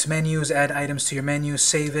appearance menus, add items to your menu,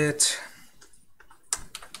 save it.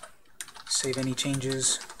 Save any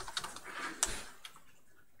changes.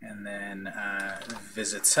 And then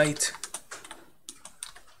visit site.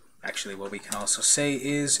 Actually, what we can also say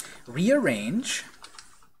is rearrange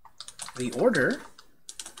the order,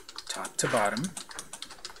 top to bottom,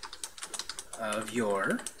 of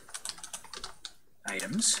your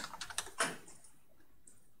items.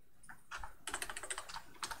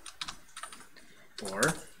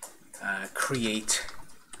 Or create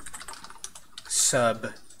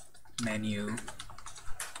sub-menu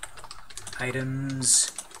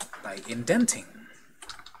items by indenting.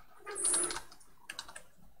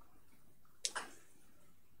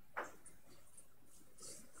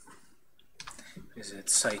 Visit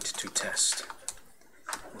site to test.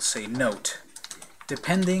 We'll say note.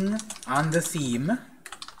 Depending on the theme,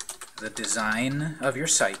 the design of your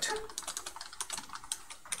site,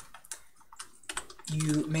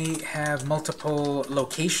 you may have multiple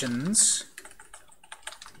locations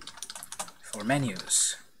for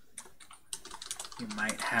menus. You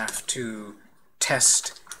might have to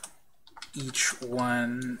test each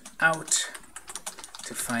one out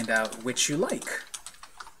to find out which you like.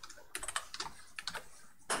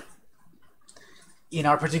 In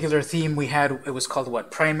our particular theme, we had, it was called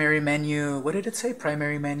what? Primary menu. What did it say?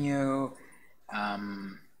 Primary menu,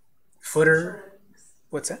 footer.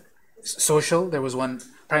 What's that? Social. There was one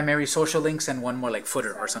primary social links and one more like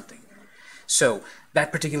footer or something. So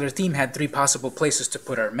that particular theme had 3 possible places to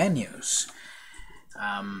put our menus.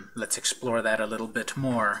 Let's explore that a little bit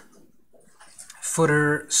more.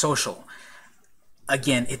 Footer, social.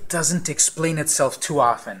 Again, it doesn't explain itself too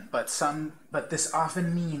often, but this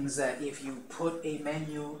often means that if you put a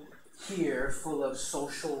menu here full of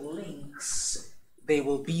social links, they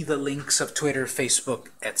will be the links of Twitter, Facebook,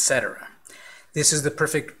 etc. This is the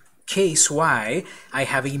perfect case why I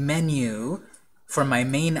have a menu for my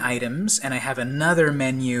main items, and I have another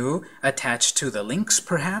menu attached to the links,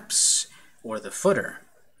 perhaps, or the footer.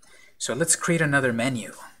 So let's create another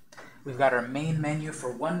menu. We've got our main menu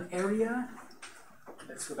for one area.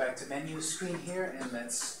 Let's go back to menu screen here, and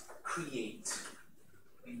let's create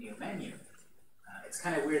a new menu. It's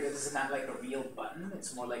kind of weird that this is not like a real button.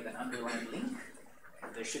 It's more like an underlined link.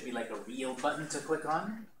 There should be like a real button to click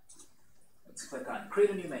on. Let's click on Create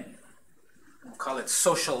a New Menu. We'll call it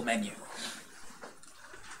Social Menu.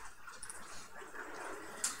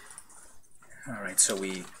 All right, so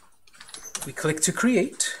we click to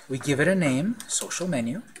create. We give it a name, Social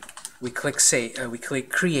Menu. We click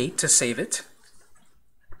Create to save it.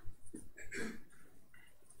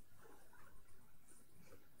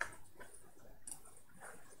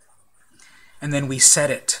 And then we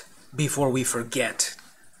set it before we forget.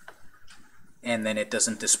 And then it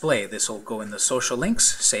doesn't display. This will go in the social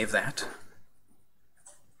links. Save that.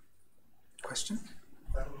 Question?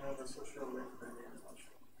 I don't know the social link.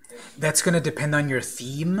 That's going to depend on your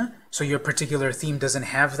theme. So your particular theme doesn't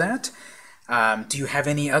have that. Do you have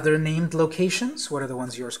any other named locations? What are the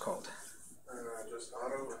ones yours called? Just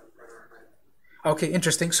auto and printer. Okay,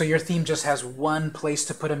 interesting. So your theme just has one place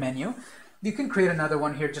to put a menu. You can create another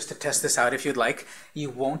one here just to test this out if you'd like. You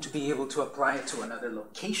won't be able to apply it to another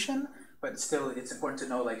location, but still it's important to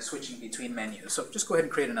know like switching between menus. So just go ahead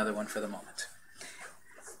and create another one for the moment.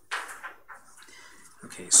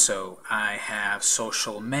 Okay, so I have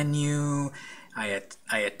social menu. I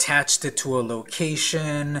attached it to a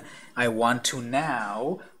location. I want to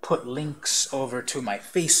now put links over to my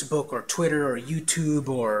Facebook or Twitter or YouTube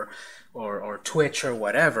or Twitch or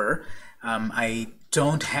whatever. I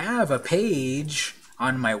don't have a page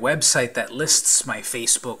on my website that lists my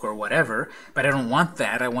Facebook or whatever, but I don't want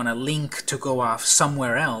that. I want a link to go off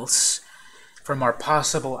somewhere else. From our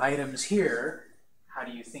possible items here, how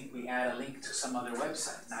do you think we add a link to some other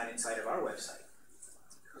website, not inside of our website?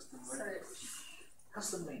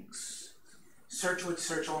 Custom links. Search would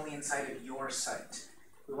search only inside of your site.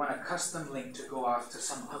 We want a custom link to go off to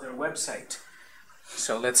some other website.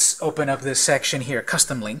 So let's open up this section here,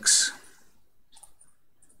 custom links.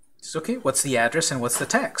 It's okay, what's the address and what's the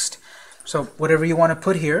text? So whatever you want to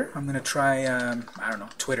put here, I'm going to try, I don't know,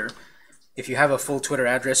 Twitter. If you have a full Twitter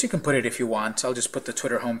address, you can put it if you want. I'll just put the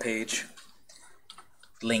Twitter homepage.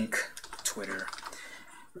 Link, Twitter.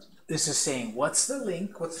 This is saying, what's the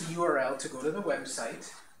link, what's the URL to go to the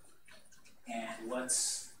website, and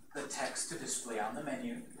what's the text to display on the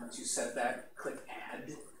menu. Once you set that, click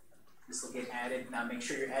Add. This will get added. Now make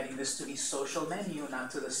sure you're adding this to the social menu,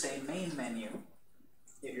 not to the same main menu.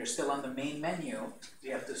 If you're still on the main menu,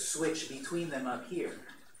 you have to switch between them up here.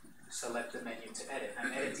 Select the menu to edit.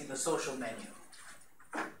 I'm editing the social menu.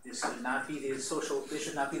 This should not be the social. This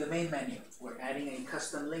should not be the main menu. We're adding a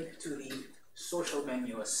custom link to the social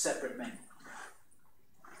menu, a separate menu.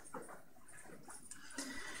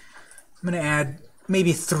 I'm going to add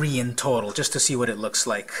maybe 3 in total, just to see what it looks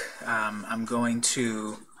like. I'm going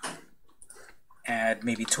to add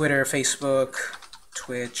maybe Twitter, Facebook,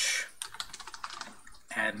 Twitch.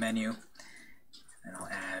 Add menu, and I'll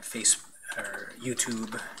add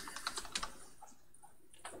YouTube,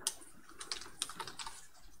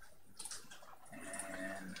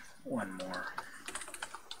 and one more.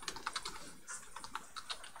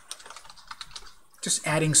 Just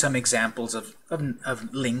adding some examples of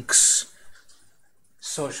links,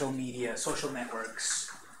 social media, social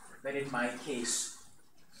networks, that in my case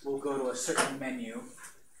will go to a certain menu.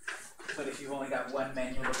 But if you've only got one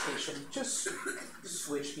menu location, just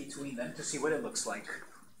switch between them to see what it looks like.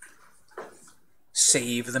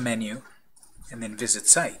 Save the menu, and then visit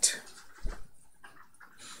site.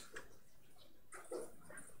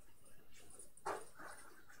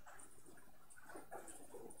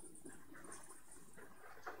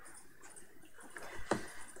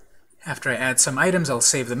 After I add some items, I'll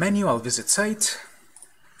save the menu, I'll visit site.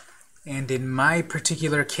 And in my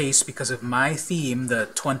particular case, because of my theme, the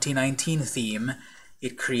 2019 theme,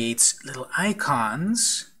 it creates little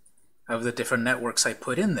icons of the different networks I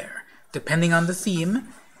put in there. Depending on the theme,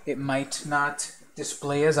 it might not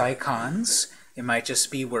display as icons. It might just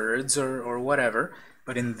be words or whatever.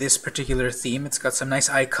 But in this particular theme, it's got some nice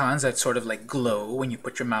icons that sort of like glow when you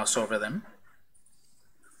put your mouse over them.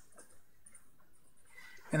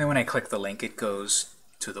 And then when I click the link, it goes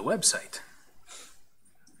to the website.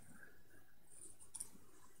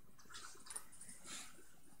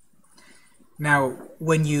 Now,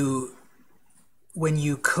 when you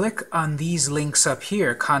click on these links up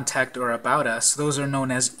here, Contact or About Us, those are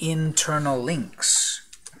known as internal links.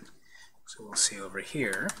 So we'll see over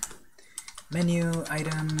here. Menu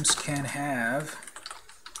items can have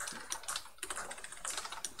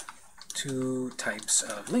 2 types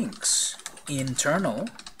of links, internal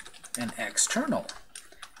and external.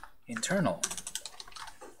 Internal.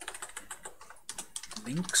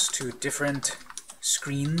 Links to different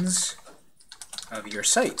screens of your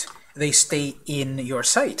site. They stay in your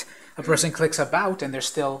site. A person clicks About and they're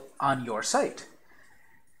still on your site.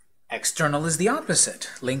 External is the opposite.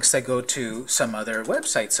 Links that go to some other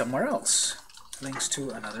website somewhere else. Links to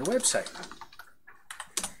another website.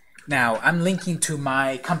 Now, I'm linking to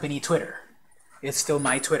my company Twitter. It's still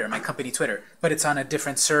my Twitter, my company Twitter, but it's on a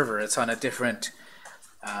different server. It's on a different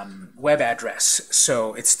web address,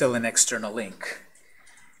 so it's still an external link.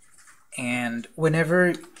 And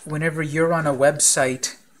whenever you're on a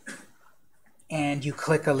website and you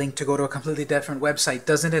click a link to go to a completely different website,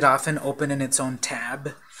 doesn't it often open in its own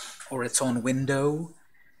tab or its own window?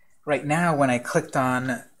 Right now, when I clicked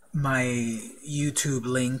on my YouTube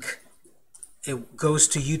link, it goes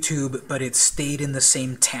to YouTube, but it stayed in the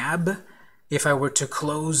same tab. If I were to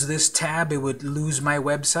close this tab, it would lose my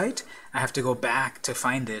website. I have to go back to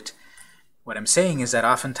find it. What I'm saying is that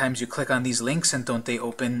oftentimes you click on these links and don't they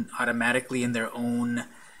open automatically in their own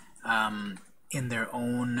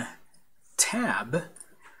tab?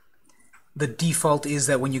 The default is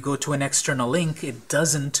that when you go to an external link, it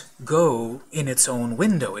doesn't go in its own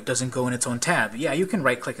window. It doesn't go in its own tab. Yeah, you can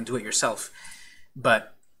right-click and do it yourself,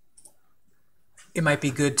 but it might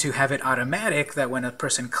be good to have it automatic that when a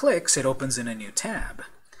person clicks, it opens in a new tab.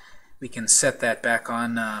 We can set that back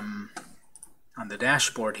on the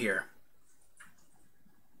dashboard here.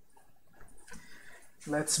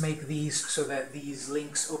 Let's make these so that these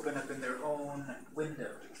links open up in their own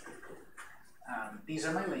window. These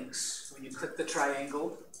are my links. When you click the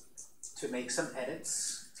triangle to make some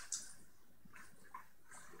edits,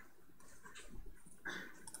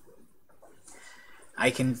 I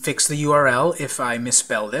can fix the URL if I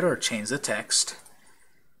misspelled it or change the text.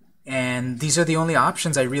 And these are the only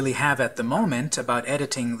options I really have at the moment about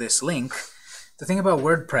editing this link. The thing about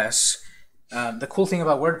WordPress, the cool thing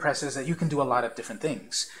about WordPress is that you can do a lot of different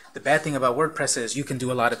things. The bad thing about WordPress is you can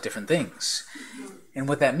do a lot of different things. And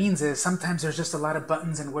what that means is sometimes there's just a lot of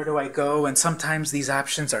buttons and where do I go, and sometimes these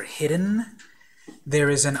options are hidden. There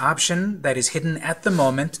is an option that is hidden at the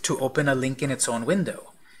moment to open a link in its own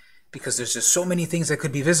window, because there's just so many things that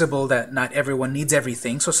could be visible that not everyone needs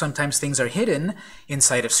everything, so sometimes things are hidden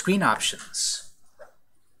inside of screen options.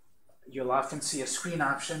 You'll often see a screen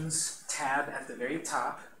options tab at the very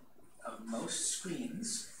top of most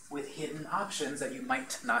screens with hidden options that you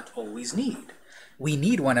might not always need. We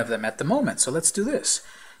need one of them at the moment, so let's do this.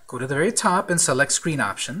 Go to the very top and select Screen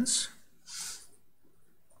Options.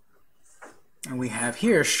 And we have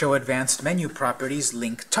here Show Advanced Menu Properties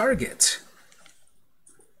Link Target.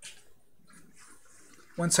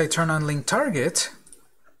 Once I turn on Link Target,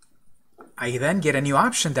 I then get a new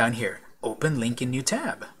option down here, Open Link in New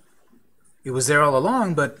Tab. It was there all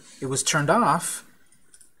along, but it was turned off,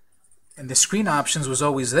 and the Screen Options was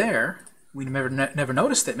always there. We never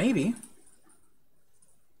noticed it, maybe.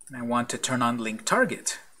 And I want to turn on Link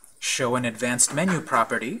Target. Show an advanced menu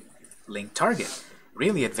property, Link Target.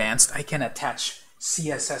 Really advanced, I can attach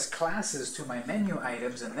CSS classes to my menu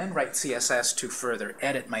items and then write CSS to further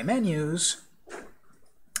edit my menus.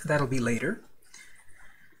 That'll be later.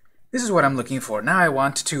 This is what I'm looking for. Now I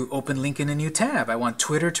want to open link in a new tab. I want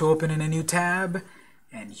Twitter to open in a new tab,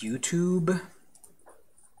 and YouTube,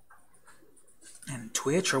 and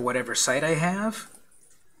Twitch, or whatever site I have.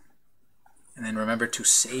 And then remember to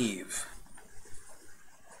save.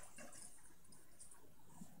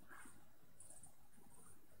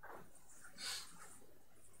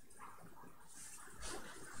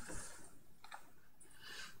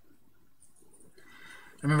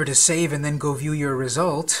 Remember to save and then go view your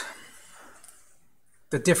result.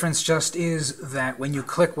 The difference just is that when you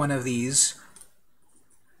click one of these,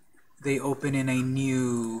 they open in a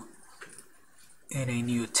new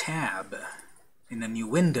tab, in a new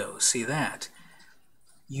window. See that?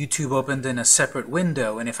 YouTube opened in a separate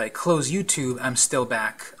window, and if I close YouTube, I'm still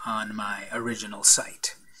back on my original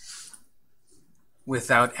site.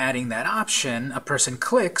 Without adding that option, a person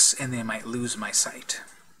clicks and they might lose my site.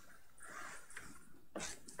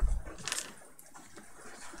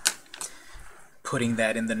 Putting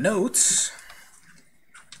that in the notes,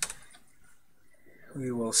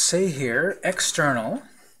 we will say here, external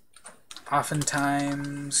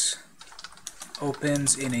oftentimes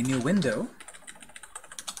opens in a new window.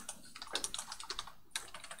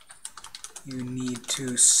 You need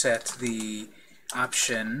to set the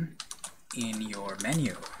option in your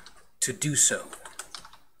menu to do so.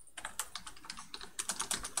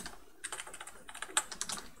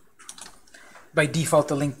 By default,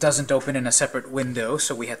 the link doesn't open in a separate window,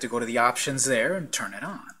 so we have to go to the options there and turn it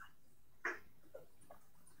on.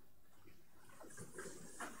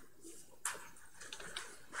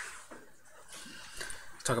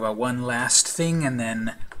 Talk about one last thing and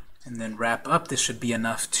then wrap up. This should be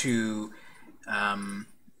enough to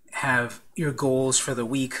have your goals for the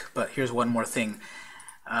week, but here's one more thing.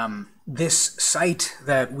 This site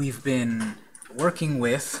that we've been working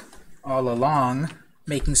with all along,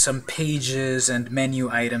 making some pages and menu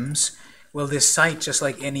items, well, this site, just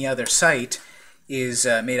like any other site, is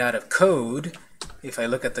made out of code. If I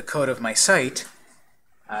look at the code of my site,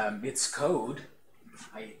 it's code.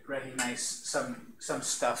 I recognize some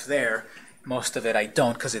stuff there. Most of it I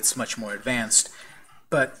don't, because it's much more advanced.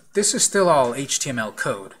 But this is still all HTML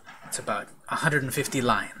code. It's about 150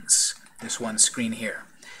 lines, this one screen here.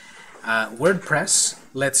 WordPress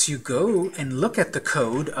lets you go and look at the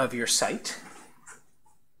code of your site.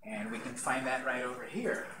 And we can find that right over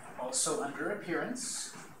here. Also under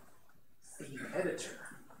Appearance, Theme editor.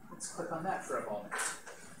 Let's click on that for a moment.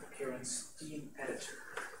 Appearance theme editor.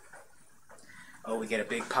 Oh, we get a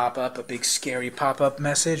big pop-up, a big scary pop-up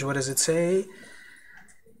message. What does it say?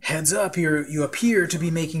 Heads up, you appear to be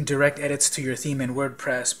making direct edits to your theme in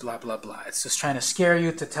WordPress, blah, blah, blah. It's just trying to scare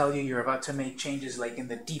you to tell you you're about to make changes like in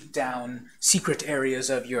the deep down secret areas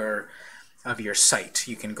of your site.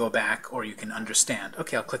 You can go back or you can understand.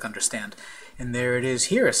 Okay, I'll click understand. And there it is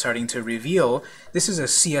here, starting to reveal. This is a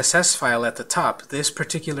CSS file at the top. This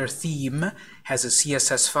particular theme has a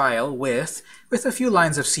CSS file with a few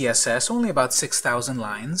lines of CSS, only about 6,000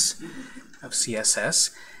 lines of CSS.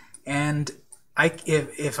 And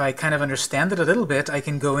if I kind of understand it a little bit, I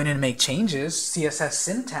can go in and make changes. CSS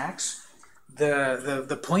syntax.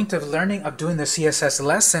 The point of doing the CSS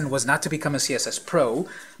lesson was not to become a CSS pro,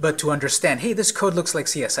 but to understand, hey, this code looks like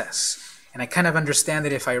CSS. And I kind of understand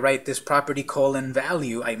that if I write this property :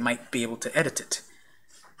 value, I might be able to edit it.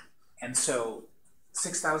 And so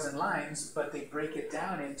 6,000 lines, but they break it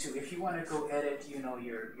down into, if you want to go edit, you know,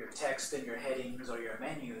 your text and your headings or your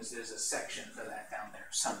menus, there's a section for that down there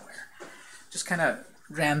somewhere. Just kind of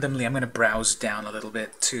randomly, I'm going to browse down a little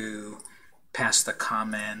bit to past the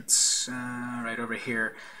comments right over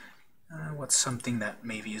here. What's something that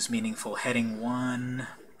maybe is meaningful? Heading 1,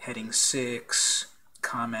 heading 6,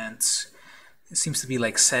 comments. It seems to be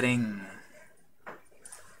like setting,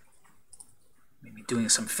 maybe doing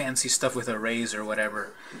some fancy stuff with arrays or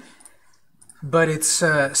whatever. But it's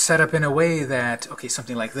set up in a way that, okay,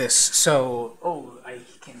 something like this. So, oh, I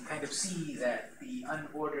can kind of see that the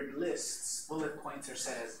unordered lists, bullet points are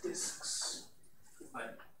set as disks,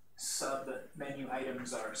 but sub-menu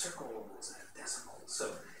items are circles and decimals.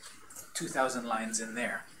 So 2,000 lines in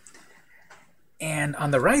there. And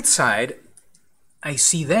on the right side, I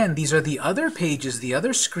see then these are the other pages, the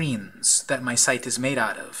other screens that my site is made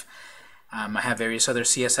out of. I have various other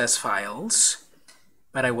CSS files,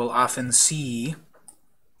 but I will often see,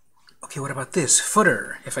 okay, what about this?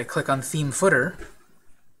 Footer. If I click on theme footer,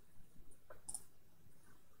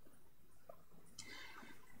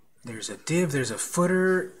 there's a div, there's a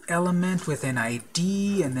footer element with an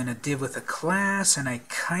ID, and then a div with a class, and I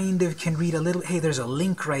kind of can read a little, hey, there's a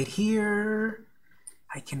link right here.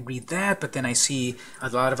 I can read that, but then I see a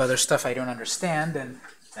lot of other stuff I don't understand, and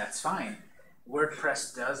that's fine.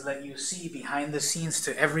 WordPress does let you see behind the scenes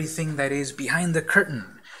to everything that is behind the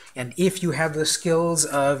curtain. And if you have the skills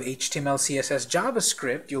of HTML, CSS,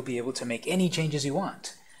 JavaScript, you'll be able to make any changes you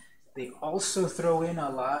want. They also throw in a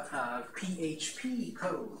lot of PHP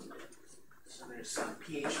code. So there's some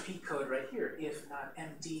PHP code right here. If not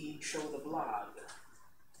empty, show the blog.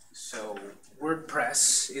 So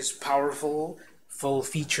WordPress is powerful,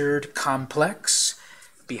 full-featured, complex.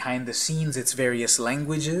 Behind the scenes, it's various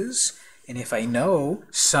languages. And if I know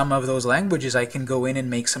some of those languages, I can go in and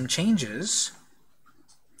make some changes.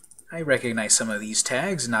 I recognize some of these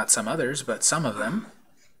tags, not some others, but some of them.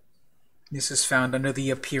 This is found under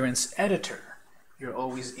the Appearance Editor. You're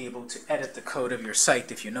always able to edit the code of your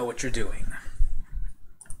site if you know what you're doing.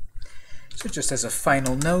 So just as a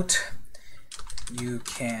final note, you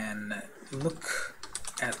can look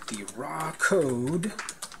at the raw code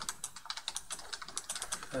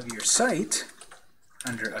of your site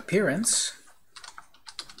under Appearance,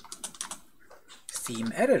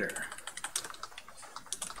 Theme Editor.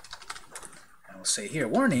 I will say here,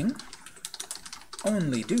 warning,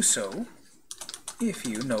 only do so if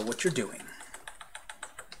you know what you're doing.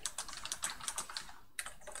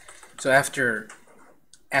 So after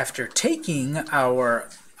taking our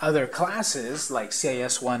other classes like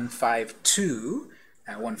CIS 152,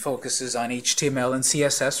 that one focuses on HTML and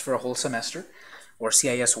CSS for a whole semester, or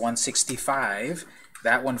CIS 165,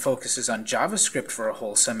 that one focuses on JavaScript for a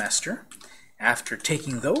whole semester. After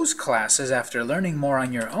taking those classes, after learning more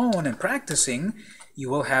on your own and practicing, you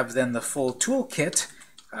will have then the full toolkit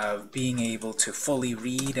of being able to fully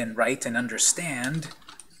read and write and understand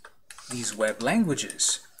these web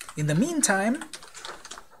languages. In the meantime,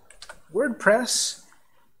 WordPress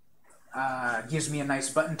gives me a nice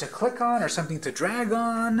button to click on or something to drag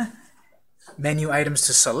on, menu items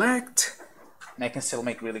to select, and I can still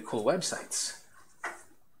make really cool websites.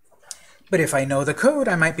 But if I know the code,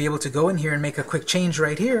 I might be able to go in here and make a quick change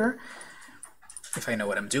right here if I know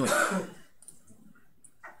what I'm doing.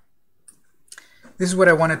 This is what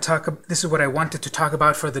I want to talk. This is what I wanted to talk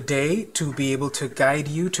about for the day, to be able to guide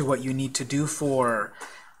you to what you need to do for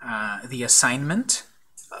the assignment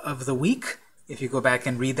of the week. If you go back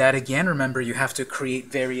and read that again, remember you have to create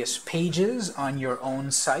various pages on your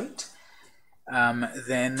own site.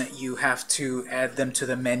 Then you have to add them to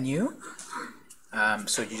the menu.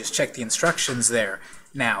 So you just check the instructions there.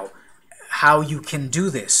 Now, how you can do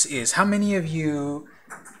this is, how many of you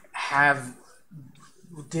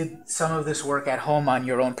did some of this work at home on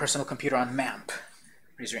your own personal computer on MAMP?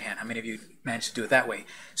 Raise your hand. How many of you managed to do it that way?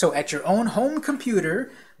 So at your own home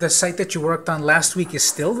computer, the site that you worked on last week is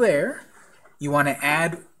still there. You want to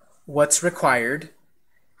add what's required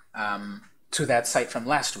to that site from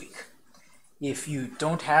last week. If you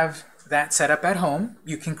don't have that set up at home,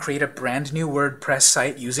 you can create a brand new WordPress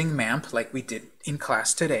site using MAMP like we did in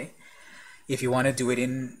class today. If you want to do it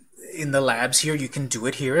in the labs here, you can do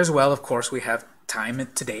it here as well. Of course, we have time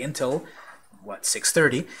today until, what,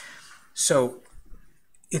 6:30. So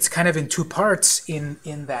it's kind of in two parts in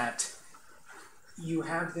that you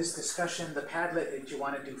have this discussion, the Padlet that you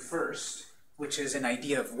want to do first, which is an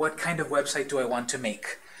idea of what kind of website do I want to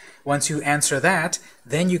make. Once you answer that,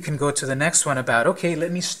 then you can go to the next one about, okay,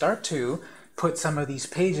 let me start to put some of these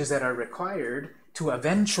pages that are required to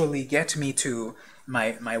eventually get me to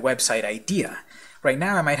my website idea. Right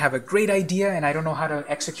now I might have a great idea and I don't know how to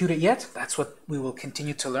execute it yet. That's what we will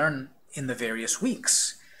continue to learn in the various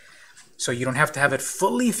weeks. So you don't have to have it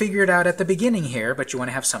fully figured out at the beginning here, but you want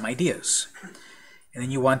to have some ideas. And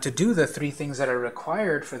then you want to do the 3 things that are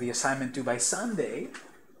required for the assignment due by Sunday,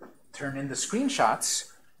 turn in the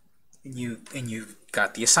screenshots, and you've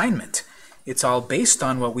got the assignment. It's all based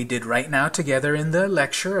on what we did right now together in the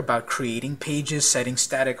lecture about creating pages, setting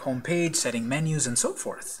static home page, setting menus, and so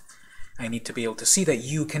forth. I need to be able to see that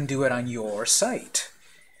you can do it on your site.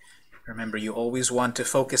 Remember, you always want to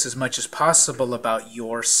focus as much as possible about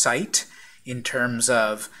your site in terms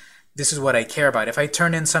of, this is what I care about. If I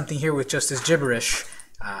turn in something here with just this gibberish,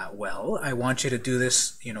 well, I want you to do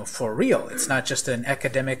this, for real. It's not just an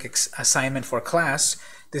academic assignment for class.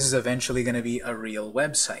 This is eventually going to be a real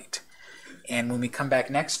website. And when we come back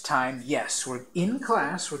next time, yes, we're in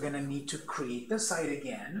class. We're going to need to create the site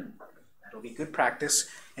again. That'll be good practice.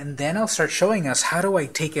 And then I'll start showing us, how do I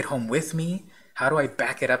take it home with me? How do I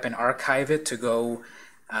back it up and archive it to go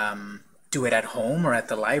do it at home or at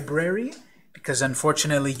the library? Because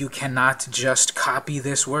unfortunately, you cannot just copy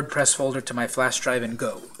this WordPress folder to my flash drive and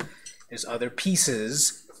go. There's other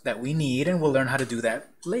pieces that we need, and we'll learn how to do that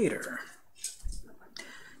later.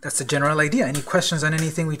 That's the general idea. Any questions on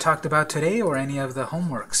anything we talked about today or any of the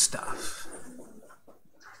homework stuff?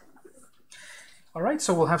 All right,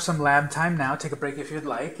 so we'll have some lab time now. Take a break if you'd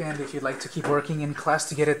like, and if you'd like to keep working in class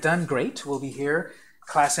to get it done, great. We'll be here.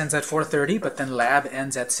 Class ends at 4:30, but then lab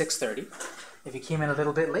ends at 6:30. If you came in a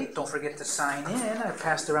little bit late, don't forget to sign in. I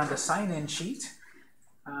passed around the sign-in sheet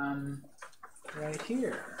right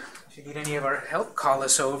here. If you need any of our help, call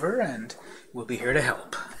us over, and we'll be here to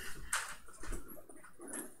help.